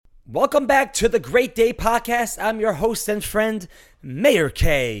Welcome back to the Great Day Podcast. I'm your host and friend, Mayor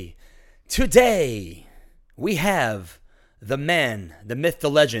K. Today, we have the man, the myth, the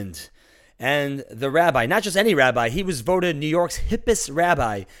legend, and the rabbi. Not just any rabbi. He was voted New York's hippest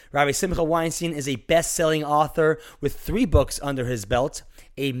rabbi. Rabbi Simcha Weinstein is a best-selling author with 3 books under his belt.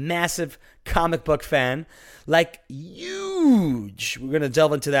 A massive comic book fan, like huge. We're going to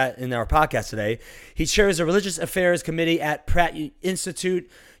delve into that in our podcast today. He chairs the Religious Affairs Committee at Pratt Institute.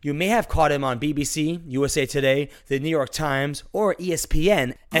 You may have caught him on BBC, USA Today, the New York Times, or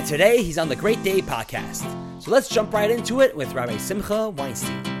ESPN. And today he's on the Great Day Podcast. So let's jump right into it with Rabbi Simcha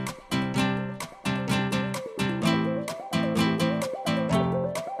Weinstein.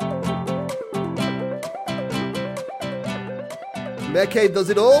 Mekhe does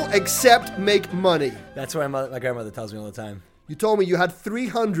it all except make money. That's what my grandmother tells me all the time. You told me you had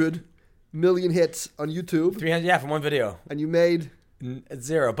 300 million hits on YouTube. 300, yeah, from one video. And you made...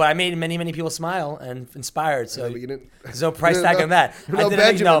 0. But I made many people smile and inspired. So Yeah, there's no price tag on that.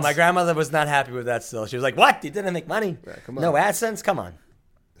 No, my grandmother was not happy with that still. She was like, what? You didn't make money? Right, come on. No AdSense? Come on.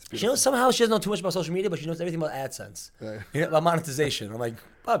 She knows somehow she doesn't know too much about social media, but she knows everything about AdSense. Right. You know, about monetization. I'm like,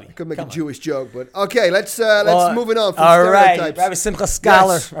 Bobby, I could make a on. Jewish joke, but okay, let's moving on from all stereotypes. Right, Rabbi Simcha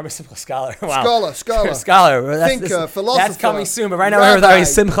Scholar. Yes. Rabbi Simcha Scholar. Wow. Scholar. Thinker, philosopher. That's coming soon, but right now we're with Rabbi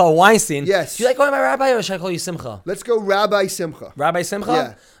Simcha Weinstein. Yes. Do you like calling my rabbi or should I call you Simcha? Let's go Rabbi Simcha. Rabbi Simcha?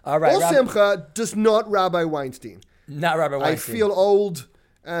 Yeah. All right. Or Simcha, just not Rabbi Weinstein. Not Rabbi Weinstein. I feel old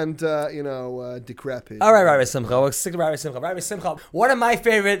and, decrepit. All right, Rabbi Simcha. We'll stick to Rabbi Simcha. Rabbi Simcha, one of my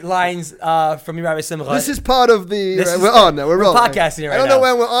favorite lines from you, Rabbi Simcha. This is part of the... we're on now. We're rolling. Podcasting right now. I don't know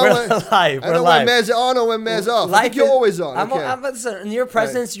when we're on. We're live. I don't know when Mayor's on or when Mayor's off. I think you're always on. Listen, in your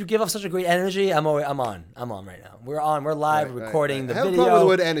presence, you give off such a great energy. I'm on right now. We're on. We're live. We're recording the video. I have a problem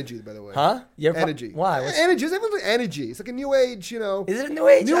with the word energy, by the way. Huh? Energy. Why? Energy. Everyone's like energy. It's like a new age, Is it a new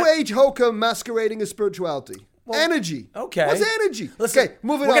age? New age hokum masquerading as spirituality. Well, energy. Okay. What's energy? Listen, okay,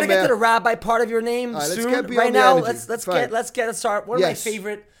 moving on. We're gonna get to the rabbi part of your name soon. Right now, let's get a start. One of my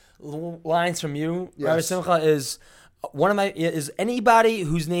favorite lines from you, Rabbi Simcha, is is anybody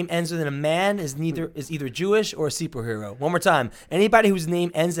whose name ends with a man is either Jewish or a superhero. One more time. Anybody whose name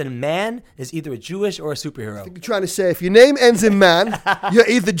ends in man is either a Jewish or a superhero. I think you're trying to say if your name ends in man, you're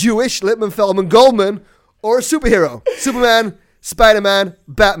either Jewish, Lippman, Feldman, Goldman, or a superhero. Superman, Spider-Man,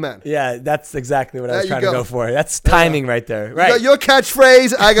 Batman. Yeah, that's exactly what I was trying to go for. That's timing right there. Right. You got your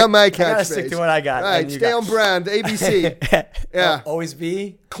catchphrase, I got my catchphrase. I gotta stick to what I got. Right, stay on brand, ABC. Yeah. Always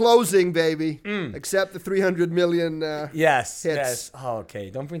be. Closing, baby. Except the 300 million hits. Yes. Oh,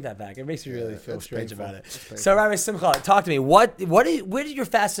 okay. Don't bring that back. It makes me really feel strange about it. So, Rabbi Simcha, talk to me. Where did your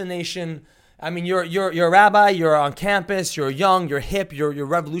fascination... I mean, you're a rabbi, you're on campus, you're young, you're hip, you're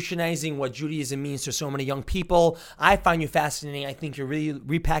revolutionizing what Judaism means to so many young people. I find you fascinating. I think you're really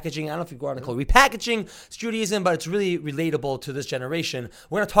repackaging, I don't know if you go out and call it repackaging Judaism, but it's really relatable to this generation.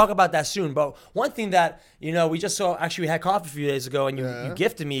 We're going to talk about that soon. But one thing that, we just saw, actually we had coffee a few days ago, and you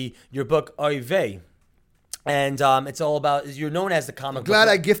gifted me your book, Oivei. And it's all about, you're known as the comic book. Glad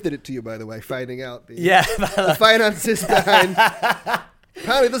I gifted it to you, by the way, finding out the finances behind...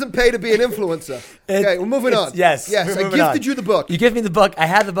 Apparently it doesn't pay to be an influencer. Okay, we're moving on. Yes, I gifted you the book. You gave me the book. I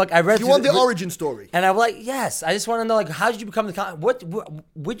had the book. I read. You want the origin story, and I'm like, yes. I just want to know, how did you become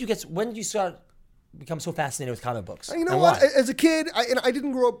when did you start become so fascinated with comic books? You know what? As a kid, I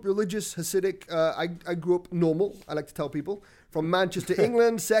didn't grow up religious, Hasidic. I grew up normal. I like to tell people from Manchester,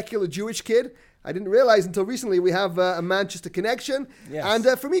 England, secular Jewish kid. I didn't realize until recently we have a Manchester connection. Yes.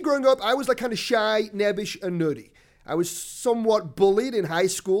 And for me, growing up, I was like kind of shy, nebbish, and nerdy. I was somewhat bullied in high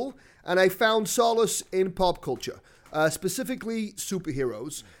school, and I found solace in pop culture, specifically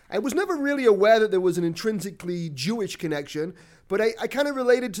superheroes. I was never really aware that there was an intrinsically Jewish connection, but I kind of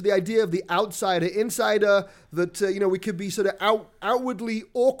related to the idea of the outsider, insider, that, we could be sort of outwardly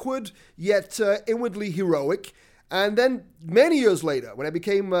awkward, yet inwardly heroic. And then many years later, when I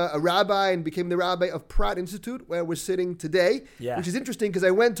became a rabbi and became the rabbi of Pratt Institute, where we're sitting today, which is interesting because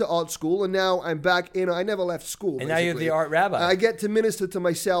I went to art school and now I'm back in, I never left school. And now you're the art rabbi. I get to minister to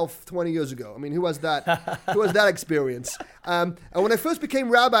myself 20 years ago. I mean, who has that? Who has that experience? And when I first became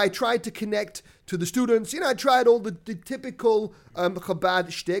rabbi, I tried to connect to the students. I tried all the typical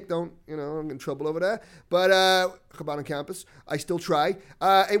Chabad shtick. Don't, I'm in trouble over there. But Chabad on campus, I still try.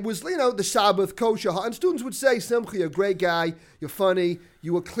 It was, the Sabbath, kosher, and students would say, Simcha, you're a great guy, you're funny,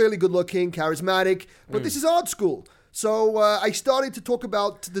 you were clearly good looking, charismatic, but this is art school. So I started to talk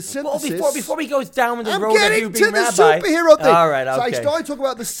about the synthesis. Well, before we go down the road of you being rabbi. I'm getting to the superhero thing. All right, okay. So I started talking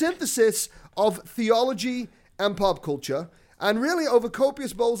about the synthesis of theology and pop culture. And really, over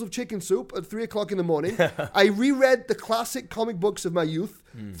copious bowls of chicken soup at 3 o'clock in the morning, I reread the classic comic books of my youth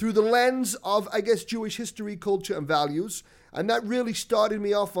through the lens of, I guess, Jewish history, culture, and values. And that really started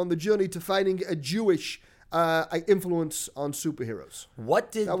me off on the journey to finding a Jewish influence on superheroes.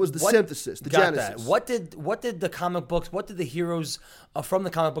 That was the synthesis, the genesis. That. What did the comic books, what did the heroes from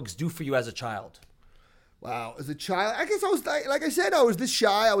the comic books do for you as a child? Wow, as a child, I guess I was, like I said, I was this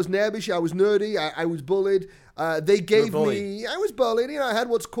shy, I was nebbish, I was nerdy, I was bullied. They gave me, I was bullied, I had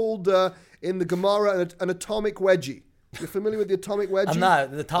what's called in the Gemara an atomic wedgie. You're familiar with the atomic wedgie? I'm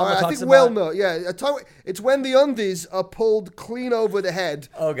not. The Talmud talks I think about... well, no, yeah. It's when the undies are pulled clean over the head.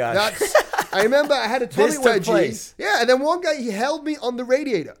 Oh, gosh. I remember I had atomic wedgie. Place. Yeah, and then one guy, he held me on the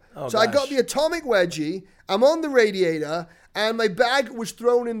radiator. Oh, so I got the atomic wedgie, I'm on the radiator, and my bag was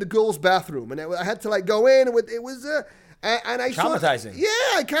thrown in the girls' bathroom. And I had to go in, and it was... and I traumatizing.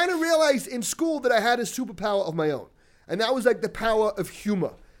 I kind of realized in school that I had a superpower of my own. And that was the power of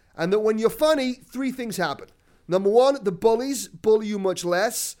humor. And that when you're funny, 3 things happen. Number 1, the bullies bully you much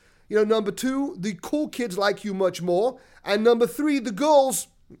less. Number 2, the cool kids like you much more. And number 3, the girls,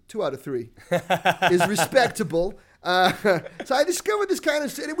 2 out of 3, is respectable. So I discovered this kind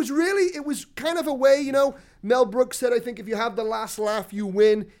of, it was kind of a way, Mel Brooks said, I think if you have the last laugh, you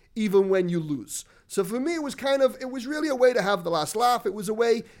win even when you lose. So for me, it was really a way to have the last laugh. It was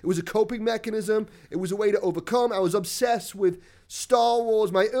a coping mechanism. It was a way to overcome. I was obsessed with Star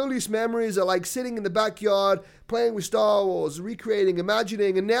Wars. My earliest memories are sitting in the backyard, playing with Star Wars, recreating,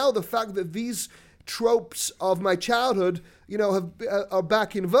 imagining. And now the fact that these tropes of my childhood, are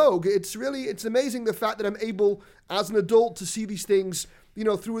back in vogue. It's amazing the fact that I'm able, as an adult, to see these things,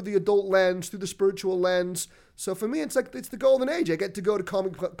 through the adult lens, through the spiritual lens. So for me, it's the golden age. I get to go to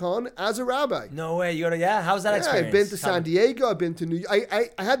Comic Con as a rabbi. No way. You go to, how's that experience? I've been to San Diego. I've been to New York.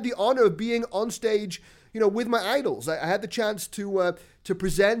 I had the honor of being on stage, with my idols. I had the chance to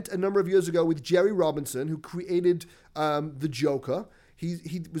present a number of years ago with Jerry Robinson, who created the Joker.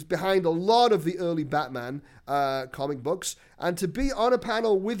 He was behind a lot of the early Batman comic books. And to be on a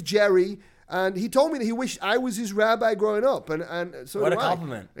panel with Jerry, and he told me that he wished I was his rabbi growing up. And so what a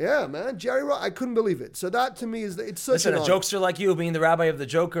compliment. Yeah, man. Jerry, I couldn't believe it. So that to me it's such an honor. A jokester like you being the rabbi of the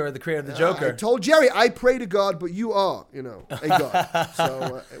Joker, or the creator of the Joker. I told Jerry, I pray to God, but you are, a God.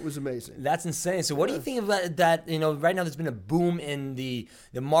 So it was amazing. That's insane. So what do you think of that? Right now there's been a boom in the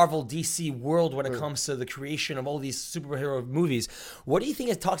Marvel DC world when it comes to the creation of all these superhero movies. What do you think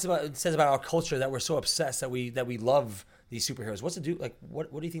it says about our culture that we're so obsessed that we love these superheroes? What's it do?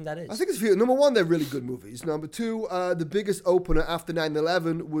 What do you think that is? I think it's number 1, they're really good movies. Number 2, the biggest opener after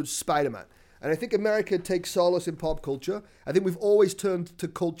 9/11 was Spider-Man. And I think America takes solace in pop culture. I think we've always turned to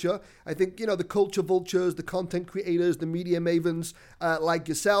culture. I think, the culture vultures, the content creators, the media mavens like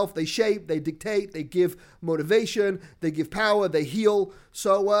yourself, they shape, they dictate, they give motivation, they give power, they heal.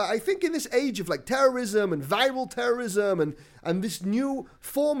 So I think in this age of terrorism and viral terrorism and this new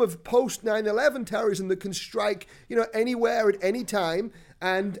form of post 9/11 terrorism that can strike, anywhere at any time,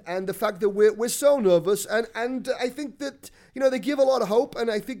 and the fact that we're so nervous, and I think that they give a lot of hope,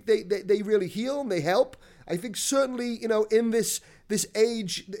 and I think they really heal and they help. I think certainly in this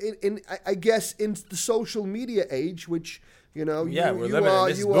age, I guess in the social media age, which you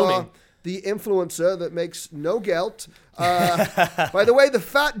are the influencer that makes no gelt. By the way, the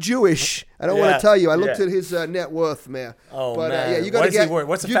fat Jewish, I don't want to tell you, I looked at his net worth, man. Oh, but, man. You got to get,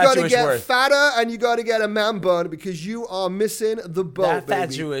 what's the fat Jewish worth? You got to get fatter, and you got to get a man bun, because you are missing the boat, that baby. Fat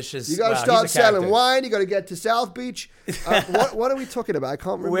Jewish is, you got to start selling wine. You got to get to South Beach. What are we talking about? I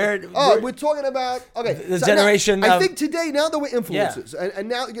can't remember. We're talking about, the generation I think today, now that we're influencers, and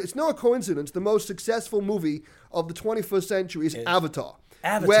now it's no coincidence, the most successful movie of the 21st century is Avatar.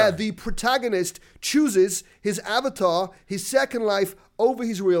 Where the protagonist chooses his avatar, his second life, over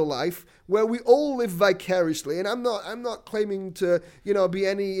his real life, where we all live vicariously. And I'm not claiming to, be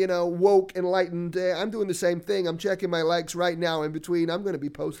any, woke, enlightened. I'm doing the same thing. I'm checking my likes right now in between. I'm going to be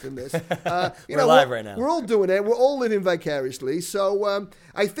posting this. We're live right now. We're all doing it. We're all living vicariously. So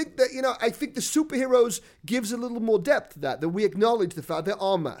I think that, I think the superheroes gives a little more depth to that we acknowledge the fact there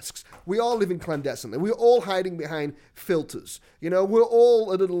are masks. We are living clandestinely. We're all hiding behind filters. We're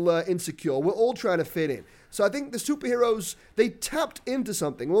all a little insecure. We're all trying to fit in. So I think the superheroes, they tapped into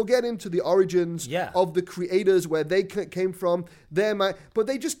something. We'll get into the origins of the creators, where they came from, but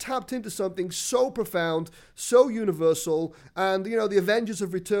they just tapped into something so profound, so universal, and the Avengers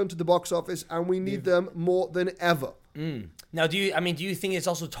have returned to the box office, and we need them more than ever. Now, do you think it's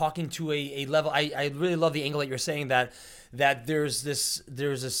also talking to a level? I really love the angle that you're saying that there's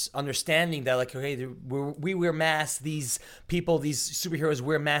this understanding that like, okay, we wear masks, these people, these superheroes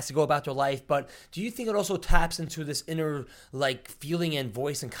wear masks to go about their life. But do you think it also taps into this inner like feeling and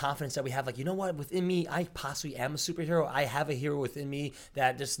voice and confidence that we have? Like, you know what, within me, I possibly am a superhero. I have a hero within me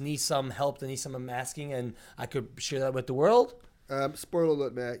that just needs some help, that needs some unmasking, and I could share that with the world. Spoiler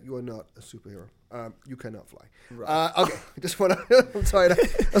alert, Matt, you are not a superhero. You cannot fly. Right. Okay, just want to. I'm sorry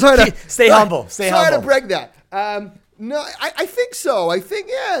to stay humble. Stay sorry humble. to break that. No, I think so. I think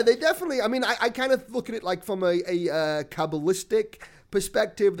they definitely. I mean, I kind of look at it like from a Kabbalistic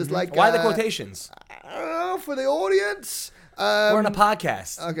perspective. There's like why the quotations? I don't know, for the audience. We're on a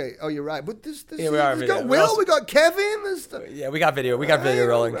podcast. Okay. Oh, you're right. But this we are. we've got Will. We got Kevin. Yeah, we got video. We got video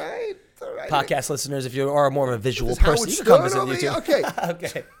rolling. Right. All right. Podcast listeners, if you are more of a visual Howard person, you can come visit Stern over YouTube. here? Okay.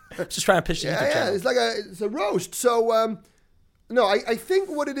 Okay. Just trying to pitch the YouTube channel. It's a roast. So, no, I think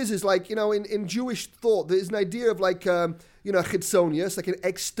what it is like, in Jewish thought, there's an idea of like, chitzonius, like an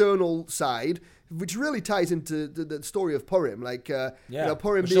external side, which really ties into the story of Purim. Like,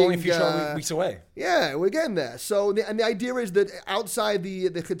 Purim which is being only a few short weeks away. Yeah, we're getting there. So, the idea is that outside the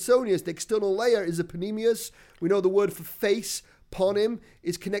chitzonius, the external layer is a panemius. We know the word for face. Panim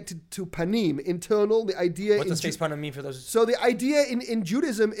is connected to panim, internal. The idea. What does face panim mean for those? So the idea in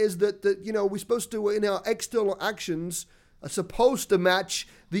Judaism is that we're supposed to, in our external actions, are supposed to match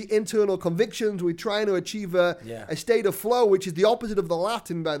the internal convictions. We're trying to achieve a state of flow, which is the opposite of the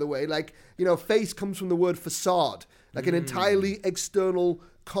Latin, by the way. Like, face comes from the word facade, like an entirely external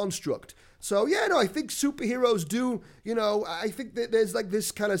construct. So, I think superheroes do, I think that there's like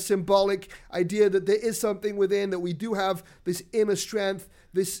this kind of symbolic idea that there is something within, that we do have this inner strength,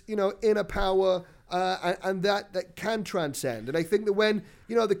 this, inner power, and that can transcend. And I think that when,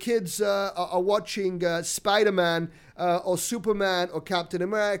 the kids are watching Spider-Man or Superman or Captain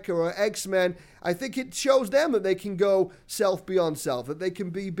America or X-Men, I think it shows them that they can go self beyond self, that they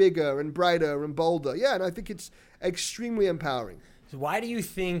can be bigger and brighter and bolder. Yeah, and I think it's extremely empowering. Why do you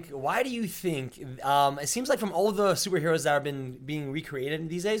think, it seems like from all the superheroes that have been being recreated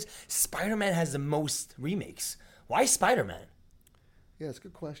these days, Spider-Man has the most remakes. Why Spider-Man? Yeah, it's a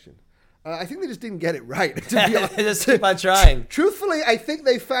good question. I think they just didn't get it right. To be honest. Just keep on trying. Truthfully, I think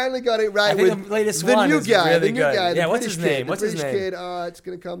they finally got it right with the latest the one new is guy. Really the new good. guy. Yeah, what's his name? What's his name? Kid. It's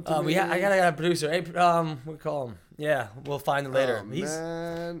going to come to me. I got a producer. Hey, we call him. Yeah, we'll find it later. Oh,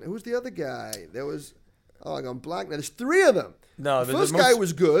 man. Who's the other guy? There was... Oh, I got blank now. There's three of them. No, the first guy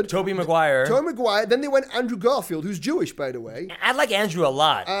was good. Tobey Maguire. Then they went Andrew Garfield, who's Jewish, by the way. I like Andrew a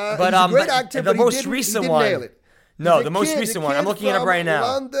lot. But he's a great actor, the but most he recent didn't one. Nail it. No, the most recent one. I'm looking it up right now.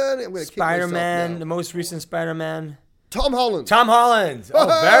 London. Spider-Man, the most recent Spider-Man. Tom Holland.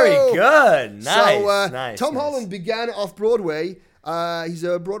 Oh, very good. Nice. Nice. Tom Holland began off Broadway. He's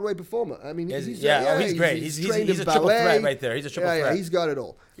a Broadway performer. I mean, he's great. He's a triple threat right there. He's a triple threat. Yeah, he's got it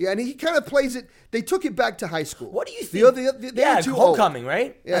all. Yeah, and he kind of plays it. They took it back to high school. What do you think? They're too Homecoming, old.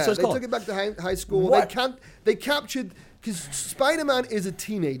 right? Yeah, that's what it's called. They took it back to high school. What? They captured, because Spider-Man is a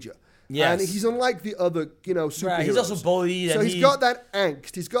teenager. Yes. And he's unlike the other, superheroes. Right. He's also bullied. So he's got that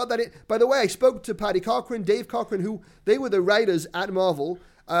angst. He's got that. By the way, I spoke to Paddy Cochran, Dave Cochran, who they were the writers at Marvel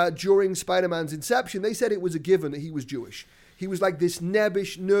during Spider-Man's inception. They said it was a given that he was Jewish. He was like this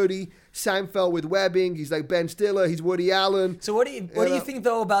nebbish, nerdy Seinfeld with webbing. He's like Ben Stiller. He's Woody Allen. So what do you think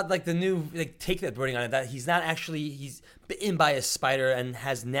though about like the new take that they're putting on it, that he's not actually, he's bitten by a spider and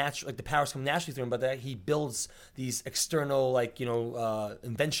has the powers come naturally through him, but that he builds these external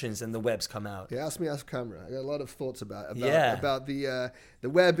inventions and the webs come out. Yeah, ask me off camera. I got a lot of thoughts about the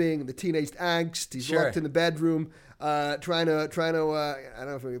webbing, the teenage angst. He's locked in the bedroom, trying to. I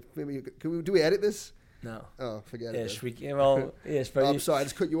don't know if maybe do we edit this? No. Oh, forget it. But I'm sorry, I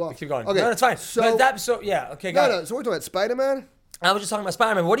just cut you off. Keep going. Okay, no, that's fine. So okay, No. So we're talking about Spider-Man. I was just talking about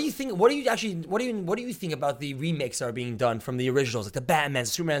Spider-Man. What do you think? What do you think about the remakes that are being done from the originals, like the Batmans,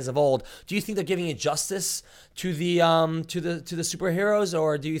 Supermans of old? Do you think they're giving it justice to the superheroes,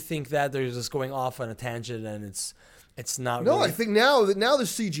 or do you think that they're just going off on a tangent and it's not? No, really... I think now the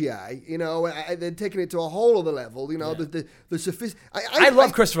CGI, they're taking it to a whole other level. The I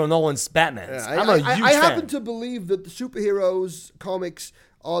love Christopher Nolan's Batman. Yeah, I'm a huge fan. I happen to believe that the superheroes comics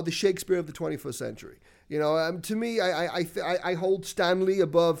are the Shakespeare of the 21st century. To me, I hold Stan Lee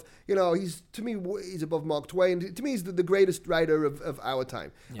above. He's above Mark Twain. To me, he's the greatest writer of our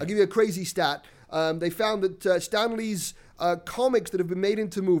time. Yeah. I'll give you a crazy stat. They found that Stan Lee's comics that have been made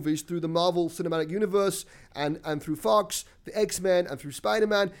into movies through the Marvel Cinematic Universe and through Fox, the X-Men, and through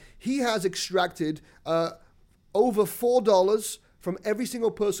Spider-Man, he has extracted over $4 from every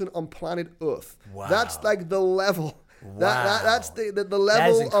single person on planet Earth. Wow. That's like the level. Wow. That's the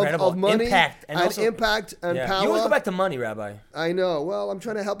level of money impact and also, impact and power. You always go back to money, Rabbi. I know. Well, I'm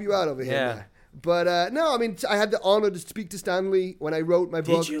trying to help you out over here. Yeah. Man. But no, I mean, I had the honor to speak to Stanley when I wrote my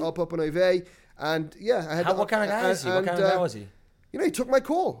book, you? Up on Ove. And yeah, I had What kind of guy is he? What kind of guy was he? You know, he took my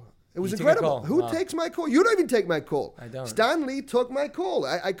call. It was He took your incredible. call. Who Wow. takes my call? You don't even take my call. I don't. Stanley took my call.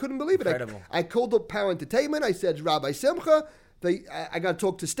 I couldn't believe it. Incredible. I called up Power Entertainment. I said, Rabbi Simcha. I got to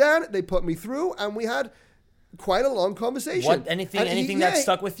talk to Stan. They put me through, and we had quite a long conversation. What? Anything that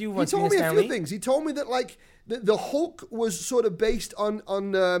stuck with you? He told me a few things. He told me that like the Hulk was sort of based on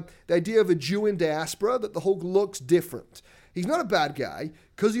the idea of a Jew in diaspora, that the Hulk looks different. He's not a bad guy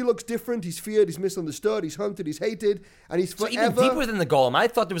because he looks different. He's feared. He's misunderstood. He's hunted. He's hated, and he's forever. So even deeper than the golem. I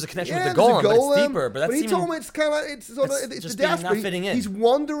thought there was a connection with the there's a golem, but it's deeper. But he told me it's kind of it's just the being diaspora. not fitting in. He's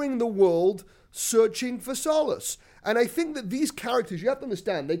wandering the world searching for solace, and I think that these characters, you have to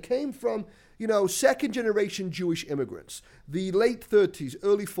understand, they came from second generation Jewish immigrants. The late 30s,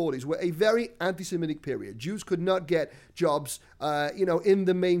 early 40s were a very anti-Semitic period. Jews could not get jobs, in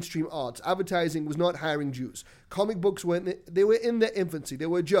the mainstream arts. Advertising was not hiring Jews. Comic books were in their infancy. They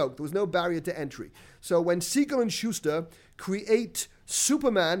were a joke. There was no barrier to entry. So when Siegel and Schuster create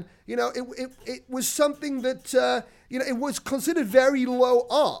Superman, it was something that it was considered very low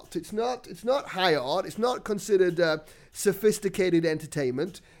art. It's not high art. It's not considered sophisticated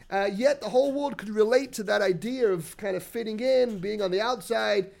entertainment. Yet the whole world could relate to that idea of kind of fitting in, being on the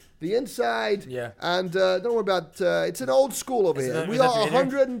outside, the inside. Yeah. And don't worry about it's an old school over here. We are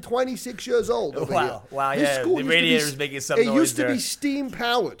 126 years old over here. Wow, This yeah. school The used to be- radiator's making some It noise used to there. be steam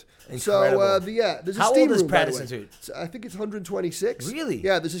powered. Incredible. So there's a How steam old is room, by the way. Patterson? I think it's 126. Really?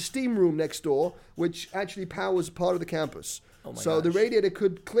 Yeah, there's a steam room next door which actually powers part of the campus. Oh my so the gosh. radiator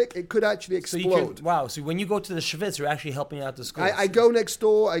could click. It could actually So explode. So when you go to the Schwitz, you're actually helping out the school. I go next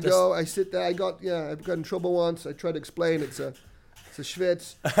door. I sit there. I got in trouble once. I tried to explain it's a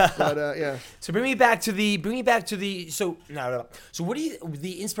Schwitz, but yeah. So bring me back to the. So no. So what do you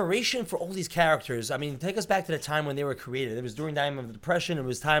the inspiration for all these characters? I mean, take us back to the time when they were created. It was during the time of the Depression. It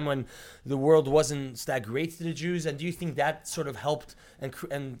was time when the world wasn't that great to the Jews. And do you think that sort of helped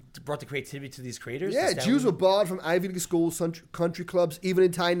and brought the creativity to these creators? Yeah, Jews were barred from Ivy League schools, country clubs, even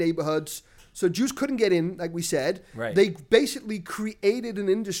in Thai neighborhoods. So Jews couldn't get in, like we said. Right. They basically created an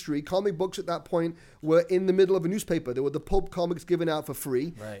industry. Comic books at that point were in the middle of a newspaper. They were the pulp comics given out for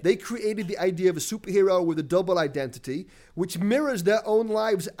free. Right. They created the idea of a superhero with a double identity, which mirrors their own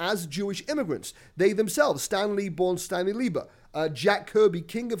lives as Jewish immigrants. They themselves, Stan Lee, born Stanley Lieber, Jack Kirby,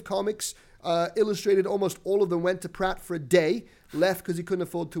 king of comics, illustrated almost all of them, went to Pratt for a day, left because he couldn't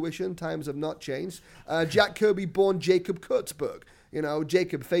afford tuition. Times have not changed. Jack Kirby, born Jacob Kurtzberg.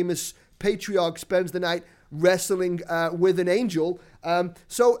 Jacob, famous patriarch, spends the night wrestling with an angel.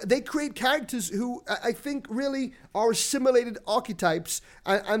 So they create characters who I think really are assimilated archetypes,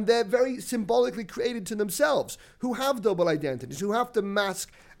 and they're very symbolically created to themselves, who have double identities, who have to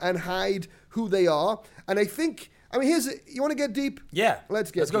mask and hide who they are. And I think, you want to get deep? Yeah.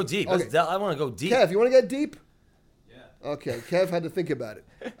 Let's go deep. Okay. I want to go deep. Kev, you want to get deep? Yeah. Okay, Kev had to think about it.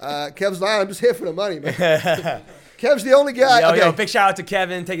 Kev's lying, I'm just here for the money, man. Kev's the only guy. Yo, big shout out to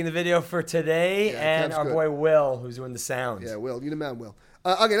Kevin taking the video for today, and Kev's our good. boy Will, who's doing the sounds. Yeah, Will, you're the man, Will.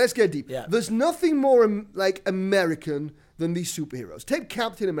 Okay, let's get deep. Yeah. There's nothing more American than these superheroes. Take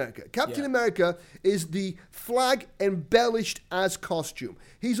Captain America. Captain America is the flag embellished as costume.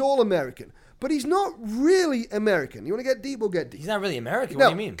 He's all American, but he's not really American. You want to get deep? We'll get deep. He's not really American. No,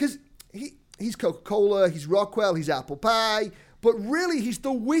 What do you mean? because he's Coca-Cola, he's Rockwell, he's apple pie, but really he's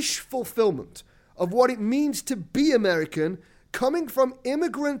the wish fulfillment of what it means to be American, coming from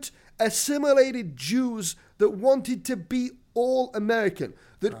immigrant, assimilated Jews that wanted to be all American,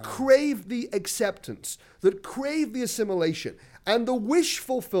 that craved the acceptance, that craved the assimilation. And the wish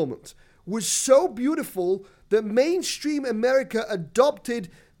fulfillment was so beautiful that mainstream America adopted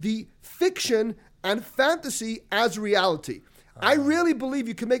the fiction and fantasy as reality. I really believe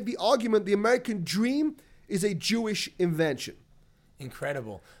you can make the argument the American dream is a Jewish invention.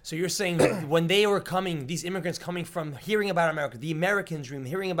 Incredible. So you're saying that when they were coming, these immigrants coming from hearing about America, the American dream,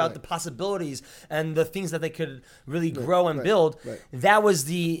 hearing about the possibilities and the things that they could really grow and build, that was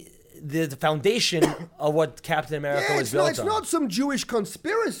the foundation of what Captain America was built on. It's not some Jewish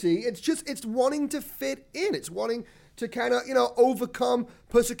conspiracy. It's wanting to fit in. It's wanting to kind of, overcome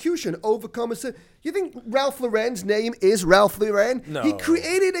persecution, overcome a... You think Ralph Lauren's name is Ralph Lauren? No. He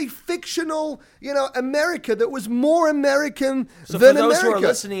created a fictional, America that was more American So than for those America. who are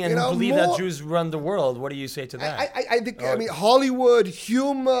listening and believe that Jews run the world, what do you say to that? I think, Hollywood,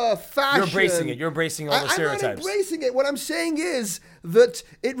 humor, fashion. You're embracing it. You're embracing all the stereotypes. I'm not embracing it. What I'm saying is that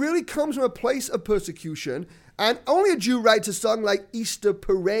it really comes from a place of persecution. And only a Jew writes a song like Easter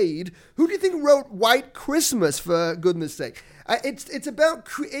Parade. Who do you think wrote White Christmas, for goodness sake? It's about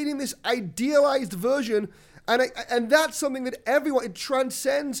creating this idealized version, and that's something that it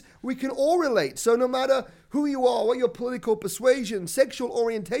transcends. We can all relate. So no matter who you are, what your political persuasion, sexual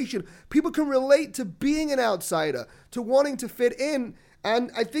orientation, people can relate to being an outsider, to wanting to fit in.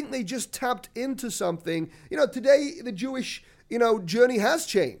 And I think they just tapped into something. Today the Jewish, journey has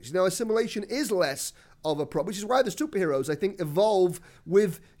changed. Assimilation is less of a problem, which is why the superheroes, I think, evolve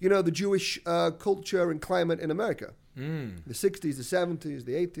with, the Jewish culture and climate in America. The 60s, the 70s,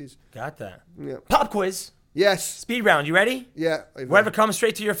 the 80s. Got that. Yeah. Pop quiz. Yes. Speed round. You ready? Yeah. Whatever comes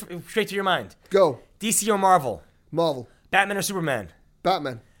straight to your mind. Go. DC or Marvel? Marvel. Batman or Superman?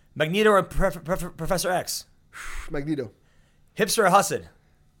 Batman. Magneto or Professor X? Magneto. Hipster or Hussid?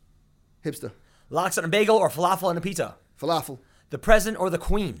 Hipster. Lox on a bagel or falafel on a pizza? Falafel. The President or the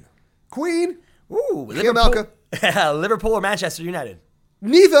Queen? Queen. Ooh. Liverpool or Manchester United?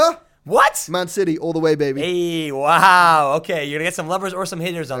 Neither. What? Man City all the way, baby. Hey, wow. Okay, you're going to get some lovers or some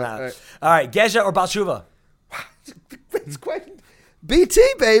haters on that. All right. Gesha or Balshuva? It's quite... BT,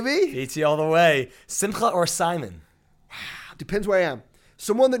 baby. BT all the way. Simcha or Simon? Depends where I am.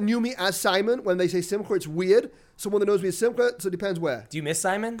 Someone that knew me as Simon, when they say Simcha, it's weird. Someone that knows me as Simcha, so it depends where. Do you miss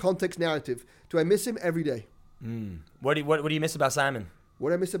Simon? Context, narrative. Do I miss him? Every day. What do you miss about Simon?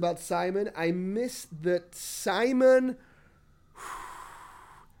 What I miss about Simon? I miss that Simon...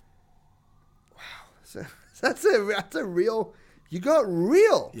 Wow. That's a real... You got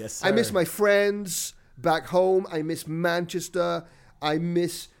real. Yes, sir. I miss my friends back home. I miss Manchester. I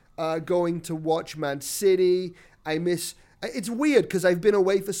miss going to watch Man City. I miss... It's weird because I've been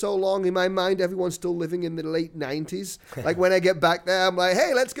away for so long. In my mind, everyone's still living in the late 90s. Like when I get back there, I'm like,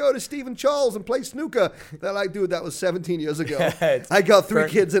 hey, let's go to Stephen Charles and play snooker. They're like, dude, that was 17 years ago. I got 3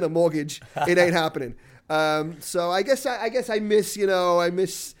 kids and a mortgage. It ain't happening. So I guess I miss, I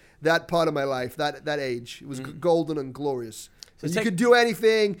miss that part of my life, that age. It was golden and glorious. So you could do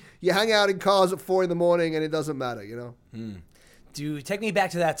anything. You hang out in cars at 4 a.m. and it doesn't matter, Take me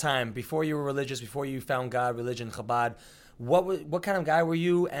back to that time before you were religious, before you found God, religion, Chabad. What kind of guy were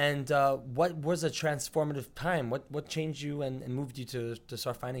you, and what was a transformative time? What changed you and moved you to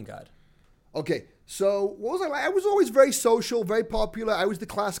start finding God? Okay, so what was I like? I was always very social, very popular. I was the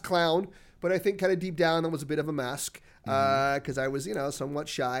class clown, but I think kind of deep down that was a bit of a mask because I was, somewhat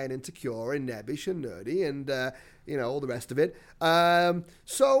shy and insecure and nebbish and nerdy and, all the rest of it.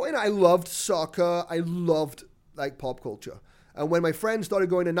 So I loved soccer. I loved, pop culture. And when my friends started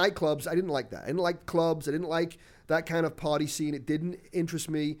going to nightclubs, I didn't like that. I didn't like clubs. I didn't like that kind of party scene. It didn't interest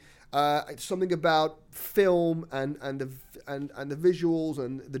me. Something about film and the visuals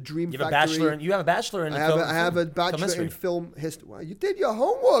and the dream factory. You have a bachelor in film. I have a bachelor in film history. Wow, you did your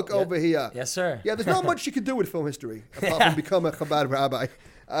homework over here. Yes, sir. Yeah, there's not much you can do with film history apart from become a Chabad rabbi.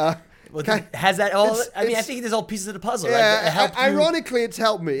 Has that all? I think there's all pieces of the puzzle. Yeah, right? ironically, it's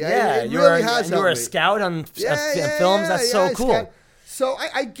helped me. Yeah, it really has helped me. You were a scout on films. That's so cool. So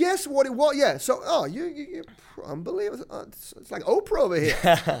I guess what it was, yeah. So you're unbelievable. It's like Oprah over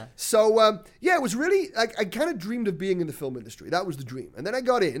here. So it was really like I kind of dreamed of being in the film industry. That was the dream. And then I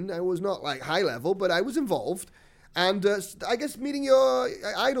got in. I was not high level, but I was involved. And I guess meeting your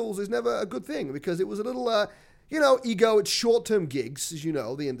idols is never a good thing because it was a little. Ego, it's short-term gigs, as you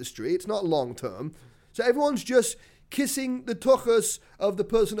know, the industry. It's not long-term. So everyone's just kissing the tuchus of the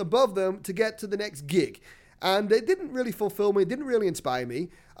person above them to get to the next gig. And it didn't really fulfill me. It didn't really inspire me.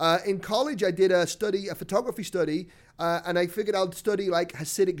 In college, I did a photography study, and I figured I'd study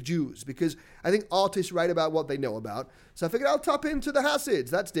Hasidic Jews because I think artists write about what they know about. So I figured I'll tap into the Hasids.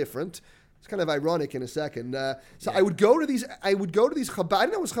 That's different. It's kind of ironic in a second. I would go to these Chabad. I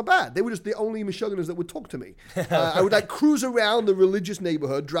didn't know it was Chabad. They were just the only Mishuggahs that would talk to me. I would cruise around the religious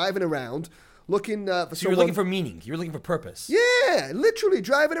neighborhood, driving around, looking for someone. So you're looking for meaning. You're looking for purpose. Yeah, literally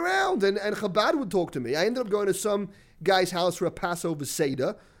driving around. And Chabad would talk to me. I ended up going to some guy's house for a Passover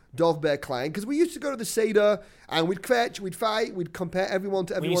Seder, Dov Ber Klein, because we used to go to the Seder and we'd kvetch, we'd fight, we'd compare everyone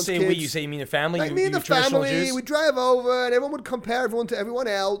to everyone's kids. When you say you mean the family? Me and the family, we'd drive over and everyone would compare everyone to everyone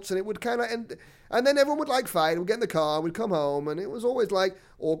else and it would kind of, and then everyone would fight, we'd get in the car, we'd come home and it was always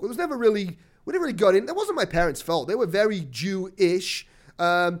awkward. It was never really, we never really got in. That wasn't my parents' fault. They were very Jewish,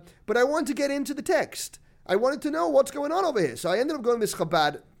 but I wanted to get into the text. I wanted to know what's going on over here. So I ended up going to this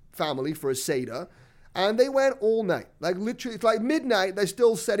Chabad family for a Seder, and they went all night. Like literally, it's like midnight, they're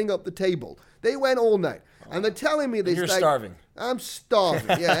still setting up the table. They went all night. And they're telling me this. You're like, starving. I'm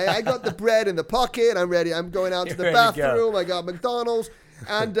starving. Yeah, I got the bread in the pocket. I'm ready. I'm going out to the bathroom. I got McDonald's.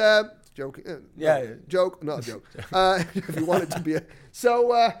 And, joke. Joke, not a joke. If you want it to be a.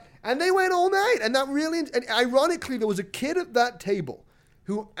 So, and they went all night. And that really, and ironically, there was a kid at that table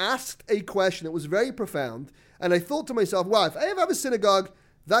who asked a question that was very profound. And I thought to myself, wow, if I ever have a synagogue,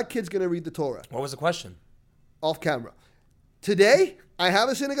 that kid's going to read the Torah. What was the question? Off camera. Today, I have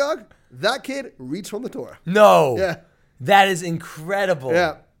a synagogue. That kid reads from the Torah. No. Yeah. That is incredible.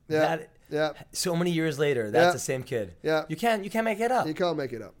 Yeah. So many years later, that's the same kid. Yeah. You can't make it up. You can't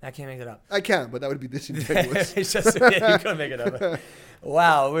make it up. I can't make it up. I can, but that would be disingenuous. It's just, you couldn't make it up.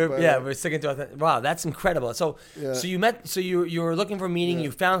 Wow. We're sticking to it. Wow, that's incredible. So you were looking for meaning,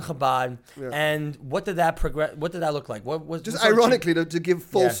 you found Chabad, and what did that progress? What did that look like? What was just ironically to give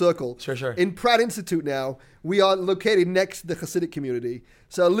full circle? Sure. In Pratt Institute now, we are located next to the Hasidic community.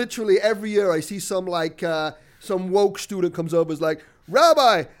 So literally every year I see some woke student comes over is like,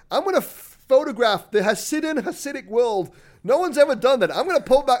 Rabbi, I'm going to photograph the Hasidic world. No one's ever done that. I'm going to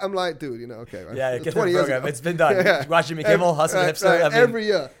pull back. I'm like, dude, okay. Right? Yeah, get the program. It's been done. Watching me Kimmel, Hustle Hipster. Right, every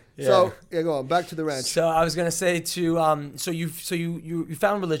year. Yeah. So, go on. Back to the ranch. So I was going to say so you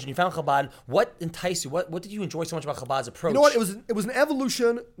found religion, you found Chabad. What enticed you? What did you enjoy so much about Chabad's approach? You know what? It was an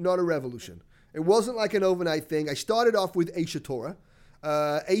evolution, not a revolution. It wasn't like an overnight thing. I started off with Aish Torah.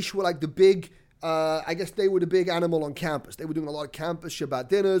 Aish were like the big... I guess they were the big animal on campus. They were doing a lot of campus Shabbat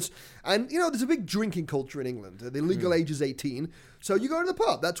dinners. And, there's a big drinking culture in England. The legal age is 18. So you go to the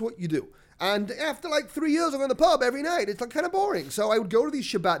pub. That's what you do. And after 3 years of going to the pub every night, it's kind of boring. So I would go to these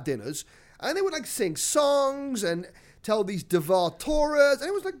Shabbat dinners, and they would sing songs and tell these Devar Torahs. And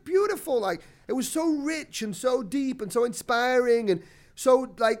it was beautiful. It was so rich and so deep and so inspiring and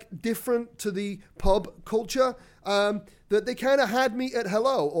so different to the pub culture. That they kind of had me at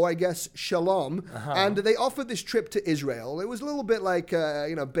hello, or I guess shalom, and they offered this trip to Israel. It was a little bit like,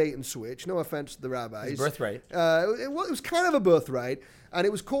 bait and switch. No offense to the rabbis. Birthright. It was kind of a birthright, and it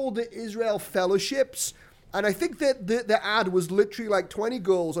was called the Israel Fellowships. And I think that the ad was literally 20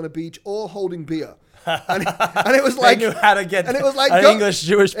 girls on a beach, all holding beer. And it was they knew how to get and it was an English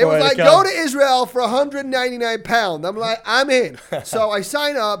Jewish boy. It was go to Israel for £199. I'm like, I'm in. So I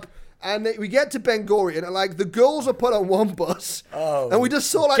sign up. And we get to Ben Gurion, and the girls are put on one bus, and we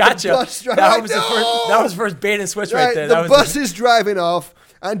just saw the bus drive. That was the first bait and switch right there. The bus is driving off,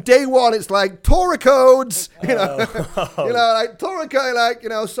 and day one it's Torah codes, Torah code,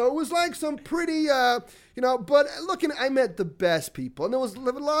 So it was some pretty, But I met the best people, and there was a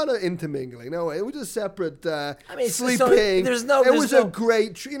lot of intermingling. No, it was a separate sleeping. It was a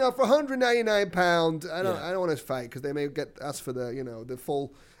great, for £199. I don't want to fight because they may get us for the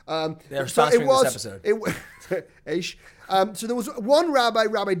full. They're sponsoring this episode. So there was one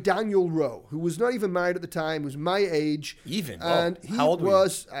Rabbi Daniel Rowe, who was not even married at the time, who was my age. And how old were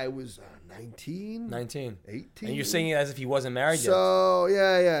you? I was 19. 18. And you're saying it as if he wasn't married yet. So,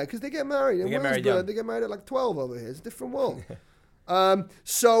 yeah, because they get married. They get married young. They get married at 12 over here. It's a different world.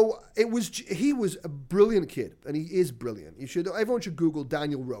 So he was a brilliant kid, and he is brilliant. Everyone should Google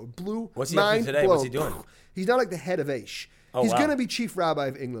Daniel Rowe. What's he up to today? What's he doing? He's now the head of Aish. He's going to be chief rabbi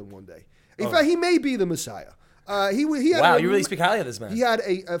of England one day. In fact, he may be the Messiah. He had you really speak highly of this man. He had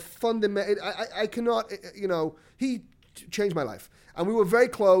a fundamental... I cannot... he changed my life. And we were very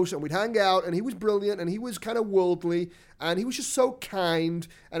close, and we'd hang out, and he was brilliant, and he was kind of worldly, and he was just so kind,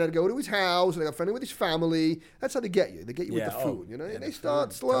 and I'd go to his house, and I got friendly with his family. That's how they get you. They get you with the food, And they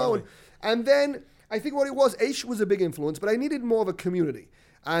start slow. Totally. And then, I think what it was, Aish was a big influence, but I needed more of a community.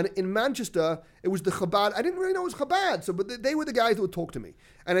 And in Manchester, it was the Chabad. I didn't really know it was Chabad, but they were the guys that would talk to me.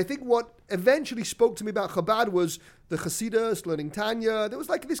 And I think what eventually spoke to me about Chabad was the Hasidus, learning Tanya. There was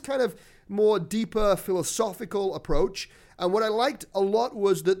this kind of more deeper philosophical approach. And what I liked a lot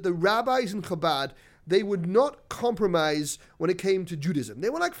was that the rabbis in Chabad, they would not compromise when it came to Judaism.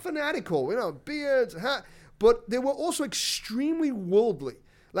 They were fanatical, beards, but they were also extremely worldly.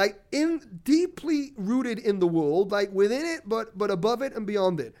 Deeply rooted in the world, within it, but above it and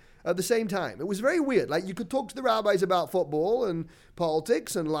beyond it at the same time. It was very weird. You could talk to the rabbis about football and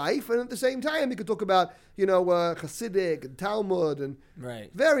politics and life, and at the same time, you could talk about, Hasidic and Talmud, and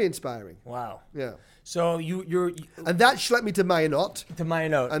very inspiring. Wow. Yeah. So and that led me to Mayanot.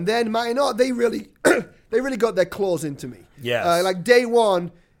 And then Mayanot, they really got their claws into me. Yes. Day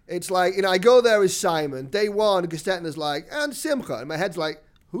one, it's I go there as Simon. Day one, Gestetner's and Simcha. And my head's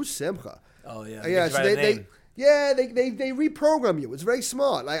who's Simcha? Oh, yeah. Yeah, so they reprogram you. It's very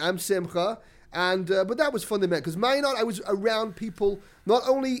smart. I'm Simcha, And but that was fundamental because Minot, I was around people. Not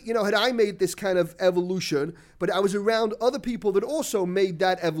only had I made this kind of evolution, but I was around other people that also made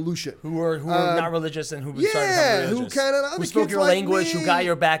that evolution. Who were not religious and who started becoming religious. Who spoke your language, who got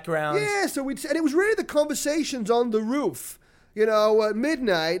your background. Yeah, and it was really the conversations on the roof. At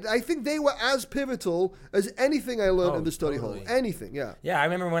midnight, I think they were as pivotal as anything I learned in the study hall. Anything, yeah. Yeah, I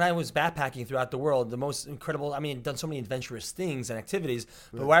remember when I was backpacking throughout the world, the most incredible, done so many adventurous things and activities,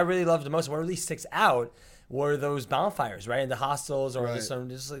 but what I really loved the most, what really sticks out, were those bonfires, right? In the hostels or just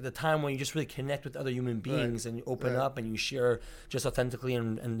like the time when you just really connect with other human beings and you open up and you share just authentically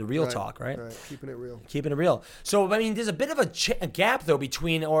and the real talk, right? Keeping it real. Keeping it real. So, there's a bit of a gap, though,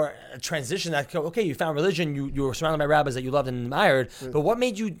 between, or a transition that, okay, you found religion, you were surrounded by rabbis that you loved and admired, but what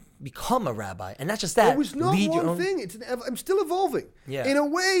made you become a rabbi? And not just that. It was not one thing. I'm still evolving. Yeah. In a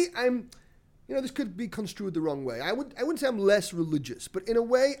way, this could be construed the wrong way. I wouldn't say I'm less religious, but in a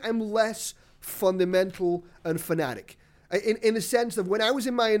way, I'm less fundamental and fanatic. In the sense of when I was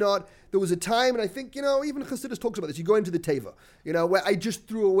in Minot, there was a time, and I think, even Hasidus talks about this, you go into the Teva, where I just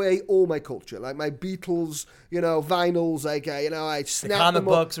threw away all my culture, like my Beatles, vinyls, like, I snapped the comic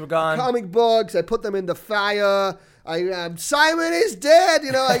books were gone. Comic books, I put them in the fire, Simon is dead,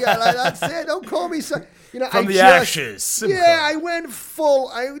 I got, like, that's it, don't call me Simon. From the ashes. Simcha. Yeah, I went full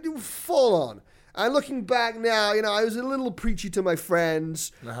on. And looking back now, I was a little preachy to my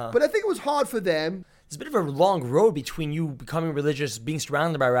friends, but I think it was hard for them. There's a bit of a long road between you becoming religious, being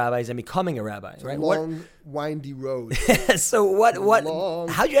surrounded by rabbis, and becoming a rabbi, right? Long, windy road. So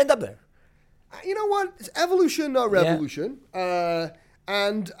how'd you end up there? You know what? It's evolution, not revolution. Yeah.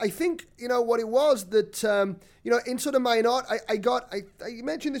 And I think, what it was that, in sort of Minot, I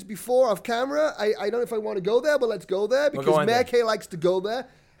mentioned this before off camera. I don't know if I want to go there, but let's go there because Mayor K likes to go there.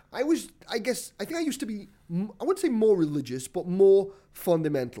 I think I used to be, I wouldn't say more religious, but more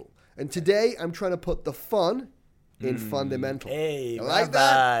fundamental. And today I'm trying to put the fun in fundamental. Hey, I like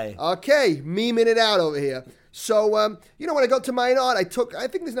that? Okay, memeing it out over here. So, when I got to Minot, I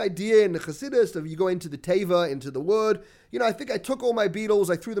think there's an idea in the Hasidus of you go into the Teva, into the wood. I think I took all my Beatles,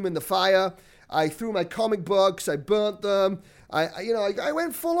 I threw them in the fire. I threw my comic books, I burnt them. I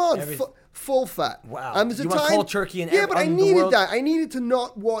went full on. Full fat. Wow. And there's a you time, want cold turkey and but I needed that. I needed to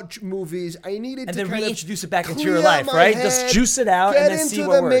not watch movies. I needed and to then reintroduce it back into your life, right? Head, just juice it out and then see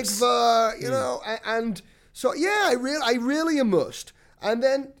what works. Get into the mikveh, and so I really immersed. And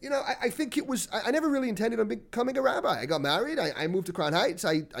then, I think it was, I never really intended on becoming a rabbi. I got married. I moved to Crown Heights.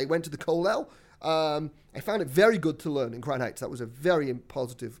 I went to the Kollel. I found it very good to learn in Crown Heights. That was a very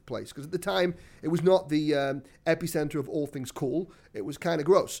positive place because at the time it was not the epicenter of all things cool. It was kind of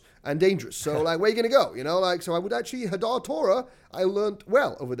gross and dangerous. So where are you going to go? So I would actually Hadar Torah. I learned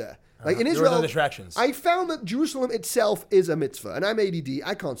well over there. Like in Israel, no distractions. I found that Jerusalem itself is a mitzvah, and I'm ADD.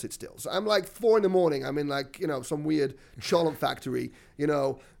 I can't sit still. So I'm like 4 a.m. I'm in some weird shalom factory,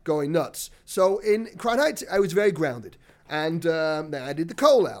 going nuts. So in Crown Heights, I was very grounded. And then I did the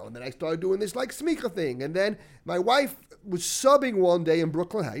Kollel, and then I started doing this Simcha thing. And then my wife was subbing one day in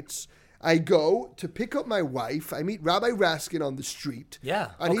Brooklyn Heights. I go to pick up my wife. I meet Rabbi Raskin on the street.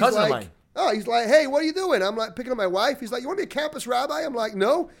 Yeah, and cousin of mine. Oh, he's like, hey, what are you doing? I'm like, picking up my wife. He's like, you want to be a campus rabbi? I'm like,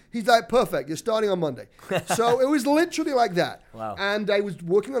 no. He's like, perfect. You're starting on Monday. So it was literally like that. Wow. And I was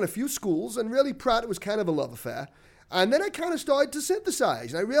working on a few schools, and really Pratt was kind of a love affair. And then I kind of started to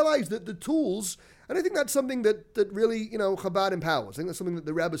synthesize. And I realized that the tools, and I think that's something that really, Chabad empowers. I think that's something that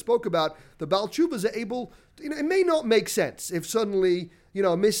the Rebbe spoke about. The Baal Tshuvas are able, it may not make sense if suddenly,